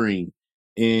tailoring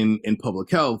in public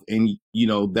health, and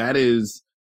that is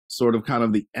sort of kind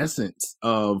of the essence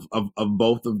of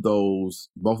both of those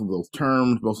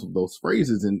terms, both of those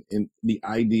phrases, and the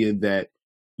idea that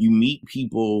you meet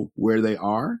people where they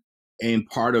are. And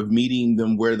part of meeting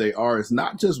them where they are is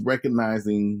not just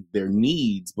recognizing their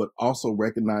needs, but also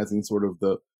recognizing sort of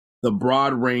the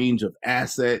broad range of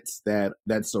assets that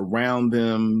surround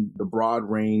them, the broad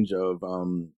range of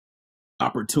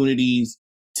opportunities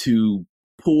to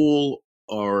pull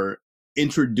or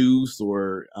introduce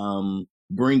or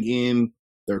bring in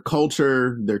their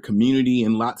culture, their community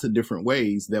in lots of different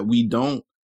ways that we don't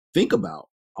think about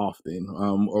often,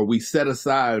 or we set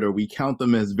aside, or we count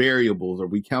them as variables, or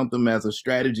we count them as a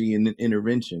strategy and an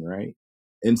intervention, right?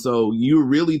 And so you're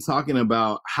really talking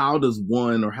about how does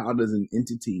an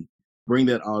entity bring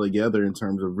that all together in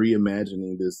terms of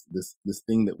reimagining this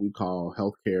thing that we call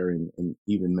healthcare and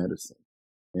even medicine.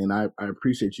 And I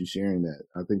appreciate you sharing that.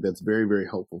 I think that's very, very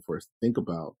helpful for us to think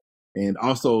about. And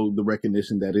also the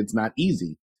recognition that it's not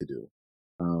easy to do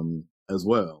as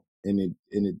well. And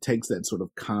it takes that sort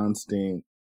of constant,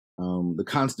 the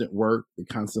constant work, the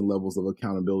constant levels of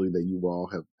accountability that you all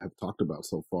have talked about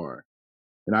so far.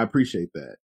 And I appreciate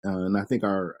that. And I think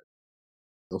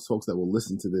those folks that will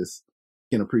listen to this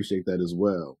can appreciate that as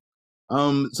well.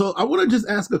 So I want to just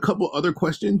ask a couple other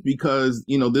questions because,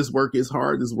 this work is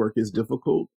hard. This work is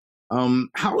difficult.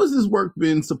 How has this work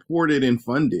been supported and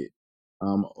funded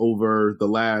over the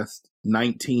last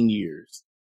 19 years?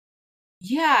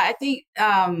 Yeah, I think,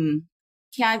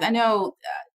 I know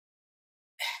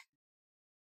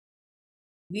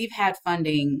we've had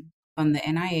funding from the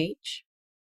NIH.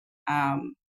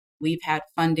 We've had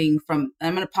funding from,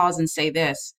 I'm going to pause and say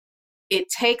this. It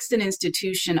takes an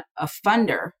institution, a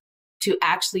funder, to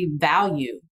actually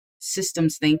value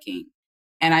systems thinking.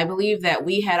 And I believe that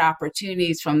we had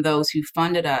opportunities from those who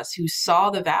funded us, who saw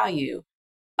the value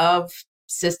of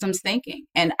systems thinking.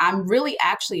 And I'm really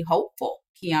actually hopeful,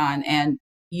 Keon, and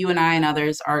you and I and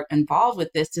others are involved with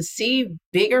this, to see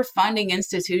bigger funding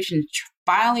institutions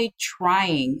finally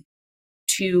trying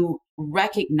to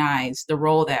recognize the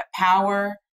role that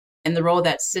power and the role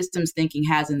that systems thinking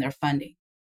has in their funding.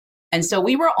 And so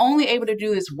we were only able to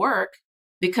do this work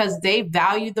because they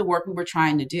valued the work we were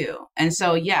trying to do. And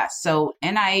so, yes, so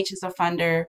NIH is a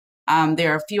funder.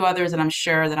 There are a few others that I'm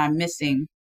sure that I'm missing.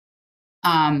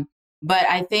 But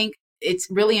I think it's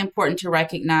really important to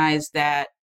recognize that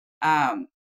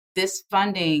this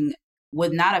funding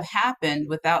would not have happened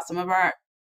without some of our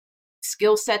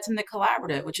skill sets in the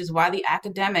collaborative, which is why the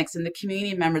academics and the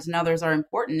community members and others are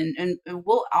important. And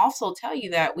we'll also tell you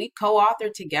that we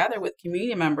co-authored together with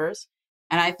community members.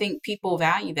 And I think people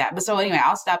value that. But so anyway,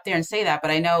 I'll stop there and say that.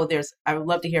 But I know I would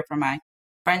love to hear from my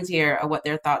friends here what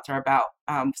their thoughts are about,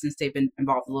 since they've been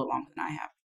involved a little longer than I have.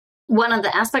 One of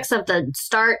the aspects of the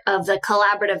start of the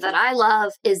collaborative that I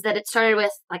love is that it started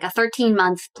with like a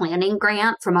 13-month planning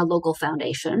grant from a local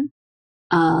foundation.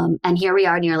 And here we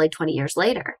are nearly 20 years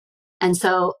later. And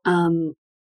so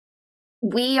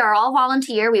we are all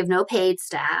volunteer. We have no paid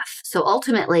staff. So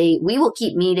ultimately, we will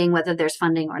keep meeting whether there's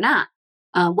funding or not.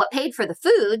 What paid for the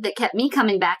food that kept me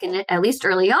coming back, and at least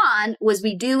early on, was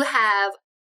we do have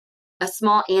a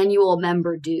small annual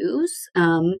member dues.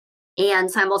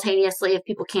 And simultaneously, if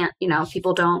people can't,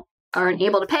 aren't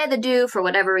able to pay the due for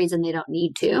whatever reason, they don't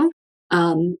need to.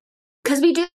 Because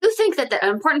we do think that the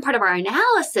important part of our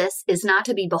analysis is not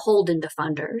to be beholden to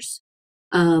funders,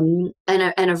 and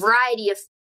a variety of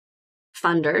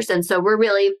funders. And so we're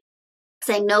really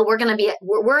saying, no,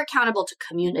 we're accountable to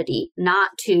community,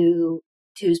 not to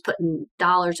who's putting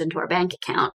dollars into our bank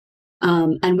account.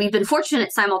 And we've been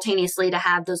fortunate simultaneously to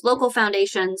have those local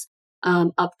foundations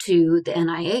up to the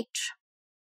NIH.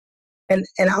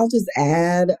 And I'll just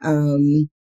add,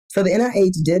 so the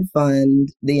NIH did fund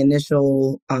the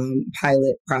initial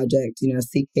pilot project,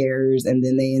 CCARES, and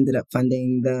then they ended up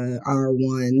funding the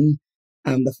R1,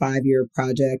 the 5-year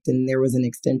project, and there was an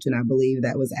extension, I believe,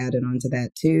 that was added onto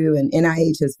that too. And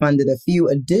NIH has funded a few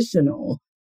additional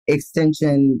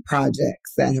extension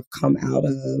projects that have come out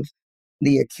of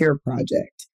the ACURE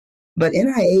project. But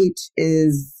NIH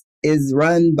is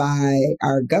run by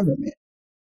our government.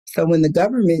 So when the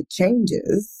government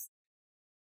changes,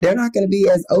 they're not going to be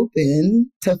as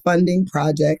open to funding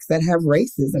projects that have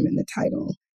racism in the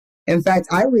title. In fact,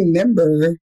 I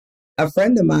remember a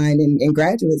friend of mine in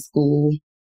graduate school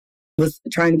was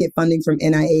trying to get funding from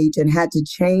NIH and had to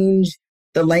change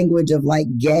the language of like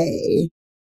gay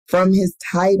from his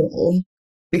title,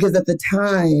 because at the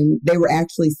time they were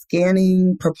actually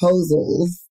scanning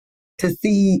proposals to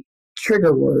see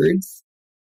trigger words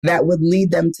that would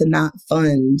lead them to not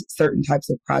fund certain types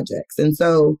of projects. And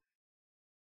so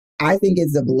I think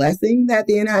it's a blessing that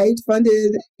the NIH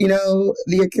funded,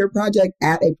 the ACURE project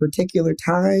at a particular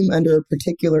time under a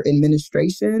particular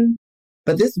administration.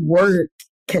 But this work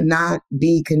cannot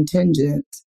be contingent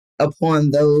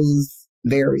upon those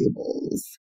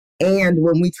variables. And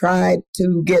when we tried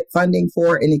to get funding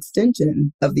for an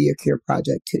extension of the ACURE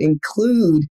project to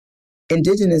include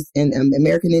Indigenous and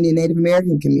American Indian Native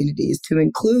American communities, to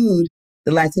include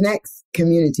the Latinx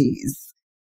communities,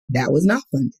 that was not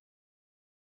funded.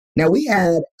 Now, we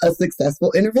had a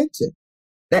successful intervention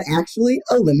that actually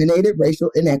eliminated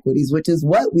racial inequities, which is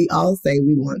what we all say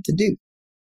we want to do.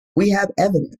 We have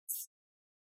evidence,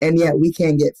 and yet we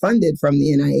can't get funded from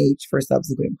the NIH for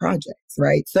subsequent projects,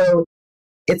 right? So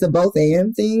it's a both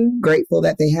and thing. Grateful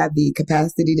that they had the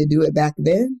capacity to do it back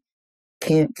then.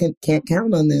 Can't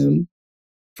count on them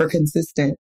for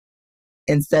consistent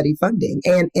and steady funding.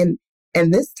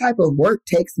 And this type of work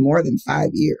takes more than 5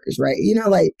 years, right?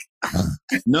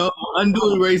 No,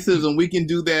 undoing racism, we can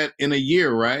do that in a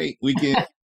year, right? We can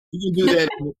do that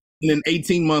in an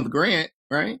 18-month grant,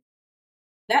 right?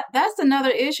 That's another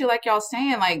issue, like y'all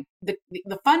saying, like the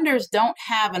funders don't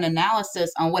have an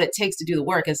analysis on what it takes to do the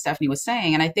work, as Stephanie was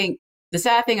saying. And I think the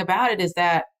sad thing about it is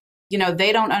that,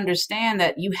 they don't understand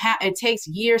that it takes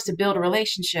years to build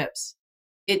relationships.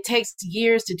 It takes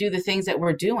years to do the things that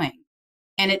we're doing.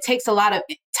 And it takes a lot of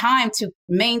time to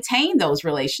maintain those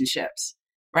relationships,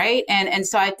 right? And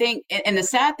so I think, and the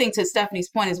sad thing, to Stephanie's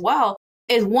point as well,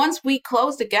 is once we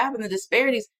close the gap in the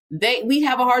disparities, we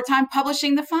have a hard time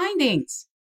publishing the findings.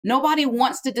 Nobody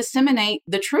wants to disseminate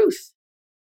the truth.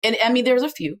 And I mean, there's a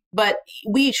few, but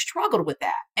we struggled with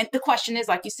that. And the question is,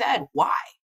 like you said, why?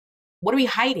 What are we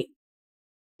hiding?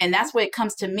 And that's where it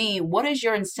comes to me. What is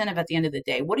your incentive at the end of the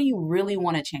day? What do you really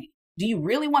want to change? Do you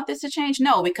really want this to change?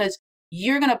 No, because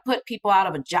you're going to put people out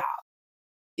of a job.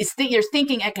 You're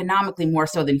thinking economically more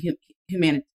so than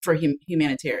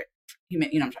humanitarian. You know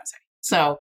what I'm trying to say?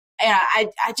 So, and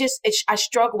I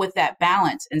struggle with that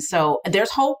balance. And so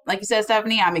there's hope. Like you said,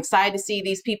 Stephanie, I'm excited to see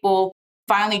these people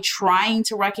finally trying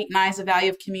to recognize the value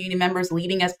of community members,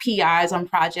 leading as PIs on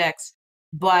projects.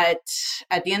 But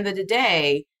at the end of the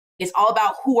day, it's all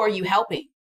about who are you helping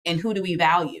and who do we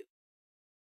value?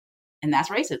 And that's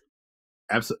racism.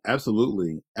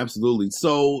 Absolutely. Absolutely.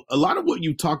 So a lot of what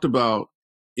you talked about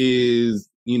is,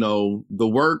 the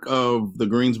work of the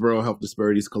Greensboro Health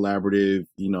Disparities Collaborative.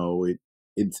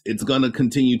 It's going to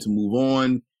continue to move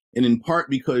on. And in part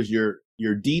because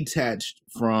you're detached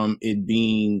from it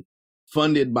being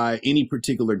funded by any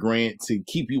particular grant to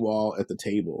keep you all at the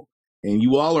table. And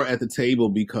you all are at the table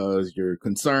because you're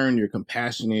concerned, you're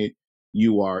compassionate,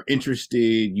 you are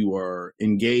interested, you are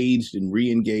engaged and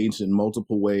re-engaged in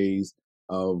multiple ways.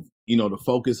 to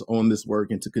focus on this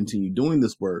work and to continue doing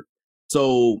this work.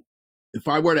 So if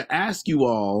I were to ask you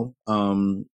all,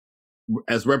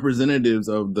 as representatives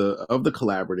of the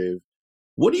collaborative,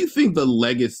 what do you think the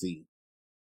legacy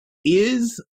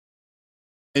is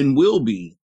and will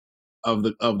be of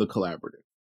the collaborative?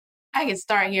 I can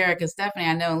start here because Stephanie,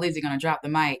 I know, and Lizzie are going to drop the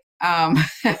mic. I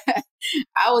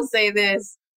would say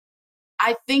this.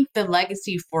 I think the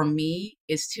legacy for me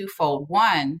is twofold.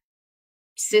 One,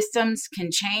 systems can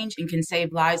change and can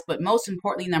save lives, but most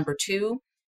importantly, number two,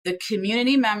 the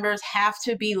community members have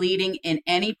to be leading in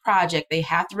any project. They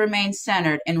have to remain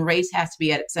centered, and race has to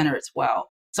be at its center as well.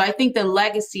 So I think the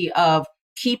legacy of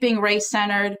keeping race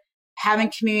centered,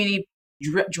 having community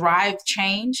drive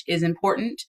change is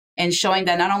important, and showing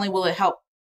that not only will it help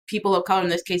people of color, in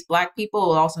this case, Black people, it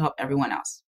will also help everyone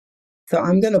else. So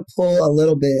I'm going to pull a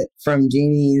little bit from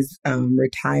Jeannie's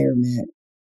retirement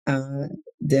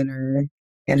dinner.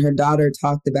 And her daughter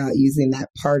talked about using that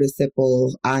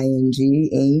participle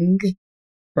ing,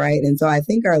 right? And so I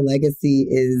think our legacy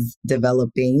is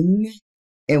developing,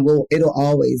 and it'll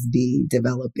always be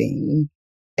developing.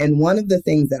 And one of the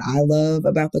things that I love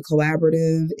about the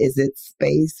collaborative is its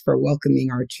space for welcoming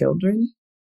our children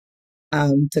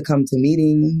to come to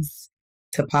meetings,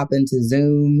 to pop into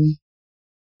Zoom.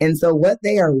 And so what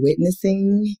they are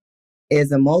witnessing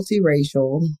is a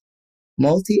multiracial,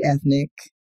 multi-ethnic,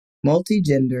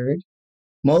 multi-gendered,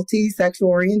 multi-sexual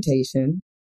orientation,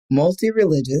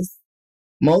 multi-religious,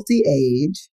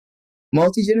 multi-age,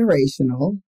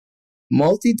 multi-generational,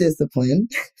 multi-discipline,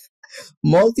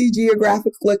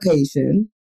 multi-geographic location,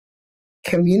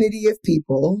 community of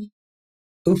people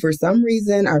who for some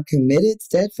reason are committed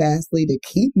steadfastly to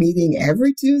keep meeting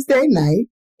every Tuesday night,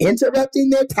 interrupting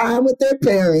their time with their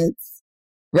parents,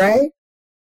 right?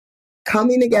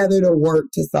 Coming together to work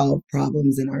to solve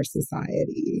problems in our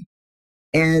society.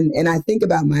 And I think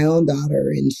about my own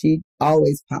daughter, and she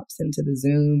always pops into the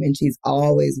Zoom, and she's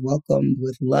always welcomed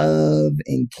with love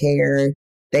and care.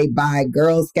 They buy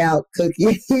Girl Scout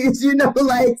cookies,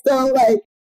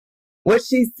 what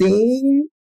she's seeing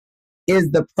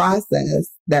is the process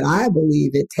that I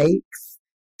believe it takes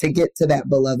to get to that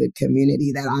beloved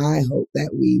community that I hope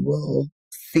that we will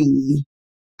see.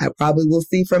 I probably will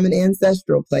see from an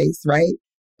ancestral place, right?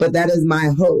 But that is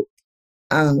my hope.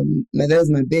 That is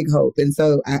my big hope. And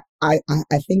so I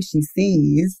think she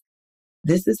sees,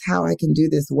 this is how I can do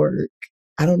this work.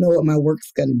 I don't know what my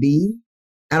work's going to be.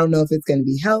 I don't know if it's going to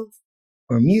be health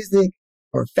or music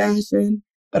or fashion,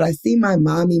 but I see my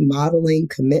mommy modeling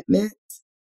commitment.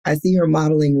 I see her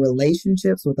modeling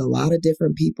relationships with a lot of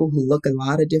different people who look a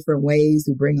lot of different ways,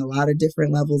 who bring a lot of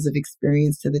different levels of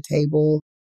experience to the table.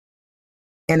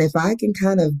 And if I can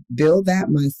kind of build that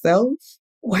myself,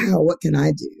 wow, what can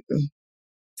I do?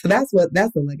 So that's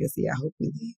the legacy I hope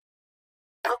we leave.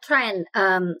 I'll try and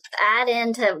add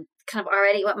into kind of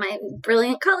already what my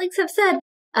brilliant colleagues have said.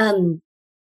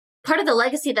 Part of the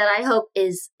legacy that I hope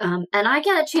is, and I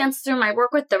get a chance through my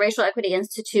work with the Racial Equity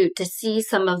Institute to see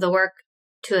some of the work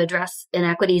to address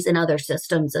inequities in other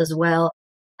systems as well.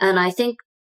 And I think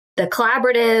the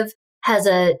collaborative has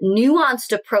a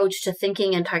nuanced approach to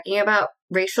thinking and talking about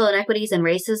racial inequities and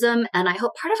racism. And I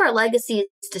hope part of our legacy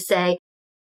is to say,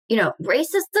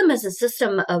 racism is a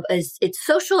system of, it's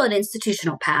social and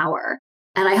institutional power.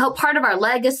 And I hope part of our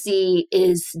legacy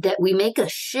is that we make a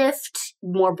shift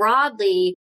more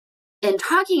broadly in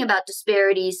talking about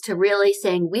disparities to really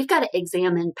saying we've got to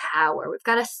examine power. We've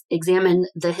got to examine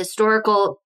the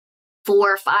historical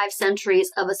 4 or 5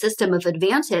 centuries of a system of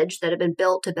advantage that have been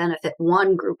built to benefit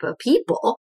one group of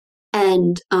people.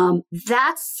 And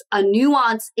that's a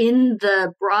nuance in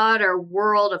the broader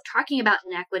world of talking about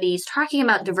inequities, talking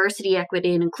about diversity,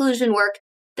 equity, and inclusion work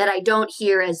that I don't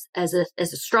hear as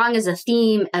strong as a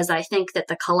theme as I think that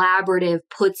the collaborative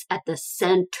puts at the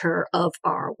center of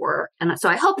our work. And so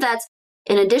I hope that's,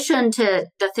 in addition to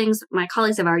the things my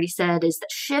colleagues have already said, is the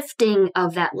shifting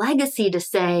of that legacy to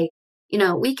say,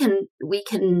 we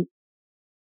can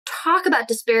talk about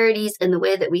disparities in the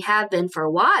way that we have been for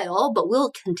a while, but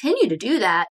we'll continue to do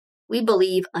that, we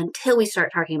believe, until we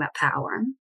start talking about power.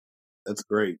 That's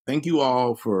great. Thank you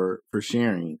all for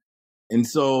sharing. And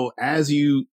so as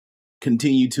you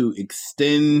continue to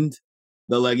extend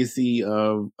the legacy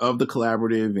of the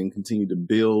collaborative and continue to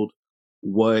build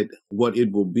what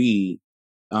it will be,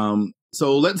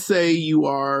 so let's say you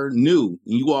are new.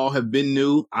 You all have been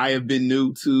new. I have been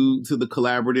new to the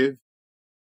collaborative.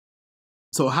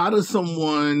 So how does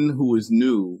someone who is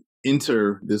new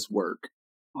enter this work?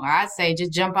 Well, I say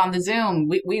just jump on the Zoom.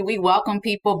 We welcome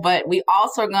people, but we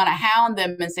also are going to hound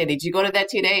them and say, did you go to that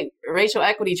 2-day racial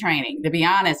equity training? To be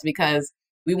honest, because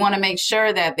We want to make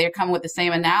sure that they're coming with the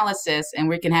same analysis and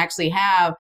we can actually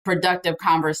have productive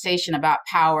conversation about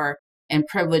power and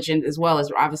privilege, and as well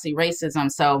as obviously racism.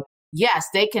 So yes,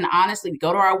 they can honestly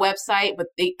go to our website, but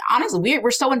they honestly,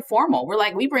 we're so informal. We're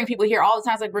like, we bring people here all the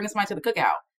time. It's like bringing somebody to the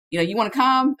cookout. You know, you want to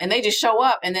come, and they just show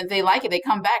up, and then if they like it, they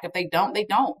come back. If they don't, they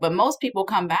don't. But most people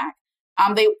come back.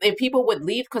 People would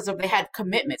leave because they had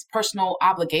commitments, personal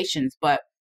obligations. But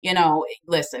you know,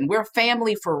 listen, we're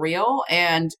family for real,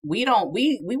 and we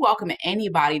welcome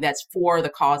anybody that's for the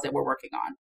cause that we're working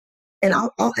on. And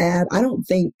I'll add, I don't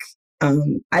think,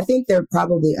 I think there are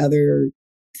probably other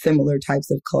similar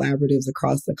types of collaboratives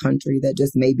across the country that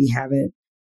just maybe haven't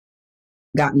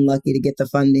gotten lucky to get the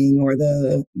funding or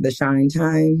the shine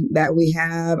time that we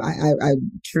have. I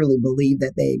truly believe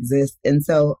that they exist. And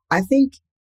so I think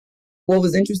what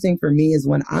was interesting for me is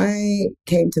when I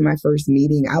came to my first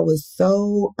meeting, I was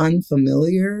so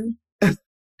unfamiliar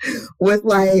with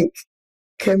like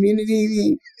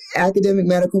community academic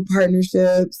medical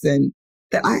partnerships, and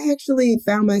that I actually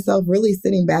found myself really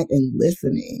sitting back and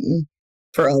listening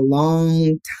for a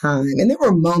long time. And there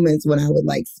were moments when I would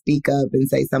like speak up and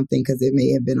say something because it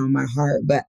may have been on my heart,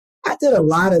 but I did a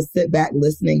lot of sit back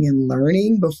listening and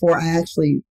learning before I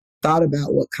actually thought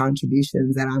about what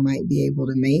contributions that I might be able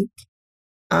to make.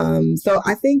 So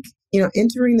I think, you know,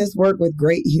 entering this work with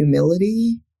great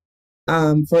humility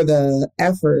for the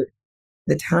effort,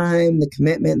 the time, the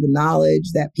commitment, the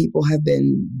knowledge that people have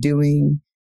been doing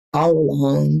all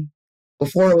along,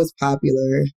 before it was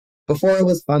popular, before it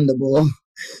was fundable,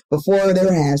 before there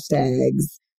were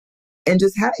hashtags, and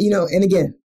just and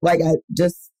again, like I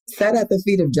just sat at the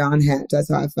feet of John Hatch.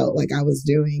 That's how I felt like I was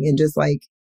doing, and just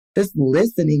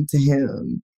listening to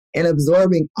him and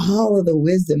absorbing all of the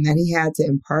wisdom that he had to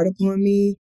impart upon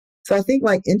me. So I think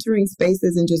like entering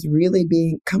spaces and just really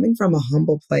coming from a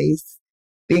humble place,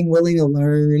 being willing to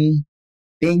learn,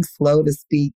 being slow to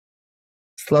speak,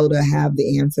 slow to have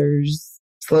the answers,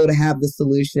 slow to have the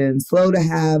solution, slow to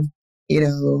have,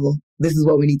 this is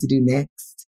what we need to do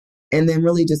next. And then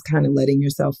really just kind of letting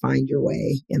yourself find your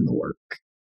way in the work.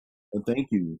 Well, thank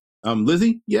you.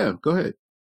 Lizzie? Yeah, go ahead.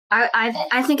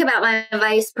 I think about my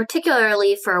advice,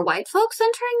 particularly for white folks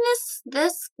entering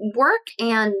this work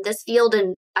and this field.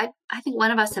 And I think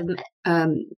one of us have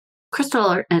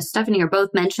Crystal and Stephanie are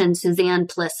both mentioned Suzanne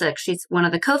Plisick. She's one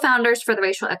of the co-founders for the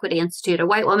Racial Equity Institute, a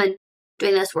white woman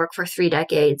doing this work for 3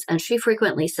 decades. And she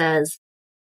frequently says,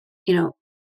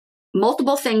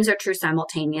 multiple things are true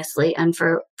simultaneously. And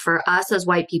for us as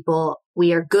white people,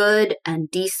 we are good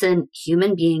and decent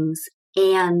human beings,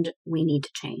 and we need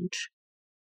to change.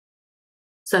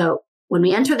 So when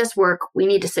we enter this work, we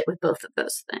need to sit with both of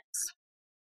those things.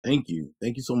 Thank you.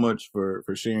 Thank you so much for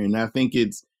sharing. I think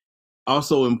it's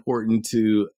also important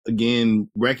to, again,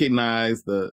 recognize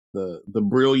the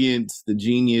brilliance, the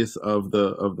genius of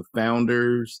the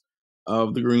founders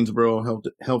of the Greensboro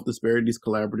Health Disparities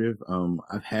Collaborative.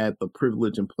 I've had the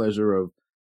privilege and pleasure of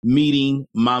meeting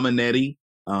Mama Nettie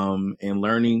and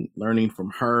learning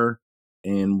from her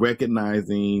and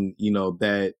recognizing,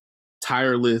 that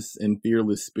tireless and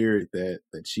fearless spirit that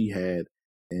she had.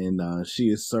 And she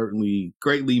is certainly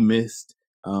greatly missed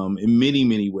in many,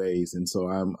 many ways. And so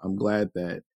I'm glad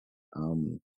that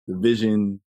the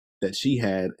vision that she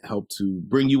had helped to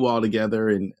bring you all together.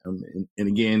 And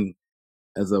again,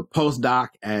 as a postdoc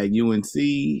at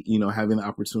UNC, having the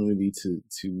opportunity to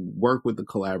work with the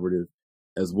collaborative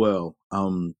as well.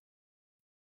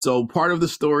 So part of the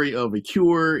story of A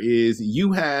Cure is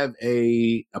you have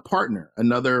a partner,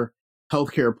 another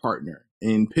healthcare partner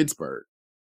in Pittsburgh.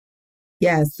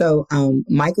 Yeah, so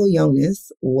Michael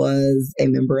Jonas was a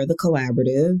member of the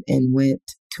collaborative and went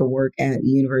to work at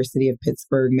University of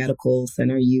Pittsburgh Medical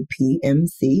Center,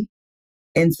 UPMC.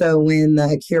 And so when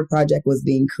the Cure Project was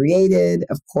being created,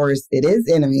 of course, it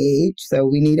is NIH, so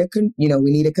we need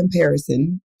a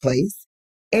comparison place.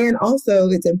 And also,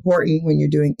 it's important when you're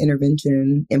doing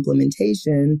intervention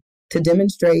implementation to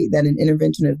demonstrate that an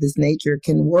intervention of this nature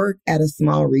can work at a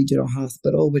small regional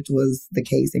hospital, which was the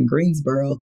case in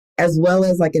Greensboro, as well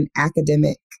as like an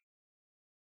academic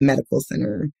medical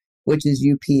center, which is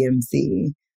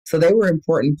UPMC. So they were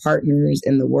important partners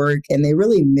in the work, and they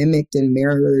really mimicked and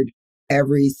mirrored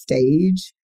every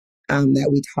stage that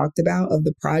we talked about of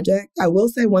the project. I will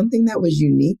say one thing that was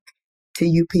unique to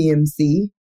UPMC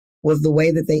was the way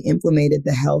that they implemented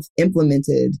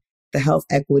the health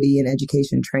equity and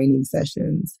education training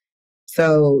sessions.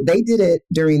 So they did it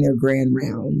during their grand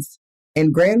rounds.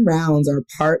 And grand rounds are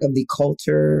part of the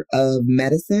culture of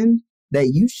medicine,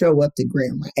 that you show up to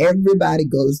grand rounds. Everybody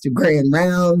goes to grand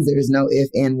rounds. There's no if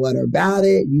and what about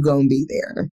it. You're going to be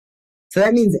there. So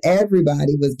that means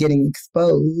everybody was getting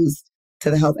exposed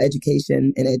to the health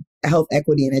education and health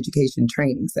equity and education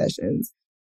training sessions.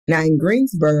 Now in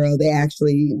Greensboro, they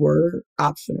actually were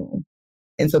optional.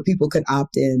 And so people could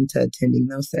opt in to attending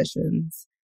those sessions.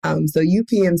 So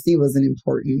UPMC was an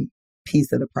important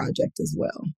piece of the project as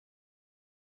well.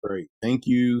 Great. Thank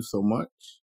you so much.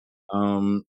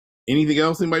 Anything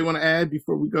else anybody want to add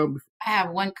before we go? I have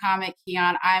one comment,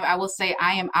 Keon. I will say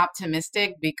I am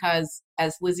optimistic because,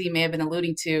 as Lizzie may have been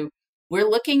alluding to, we're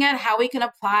looking at how we can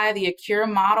apply the Acure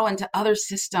model into other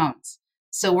systems.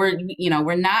 So we're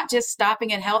not just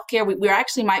stopping at healthcare. We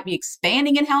actually might be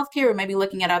expanding in healthcare. We're maybe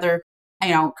looking at other,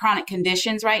 chronic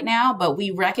conditions right now, but we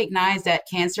recognize that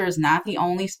cancer is not the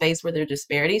only space where there are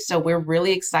disparities. So we're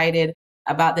really excited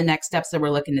about the next steps that we're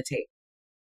looking to take.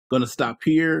 Going to stop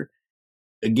here.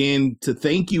 Again, to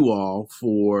thank you all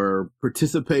for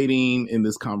participating in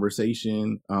this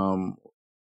conversation on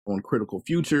Critical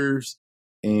Futures.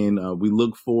 And we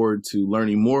look forward to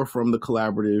learning more from the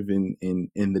collaborative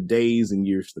in the days and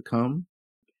years to come.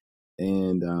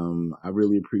 And I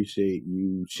really appreciate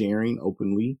you sharing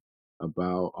openly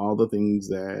about all the things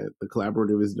that the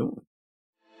collaborative is doing.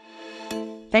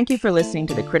 Thank you for listening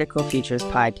to the Critical Futures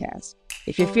podcast.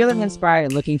 If you're feeling inspired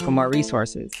and looking for more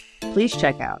resources, please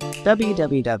check out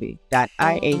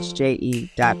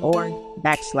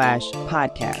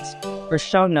www.ihje.org/podcast for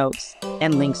show notes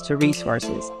and links to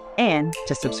resources and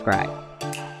to subscribe.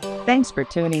 Thanks for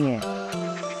tuning in.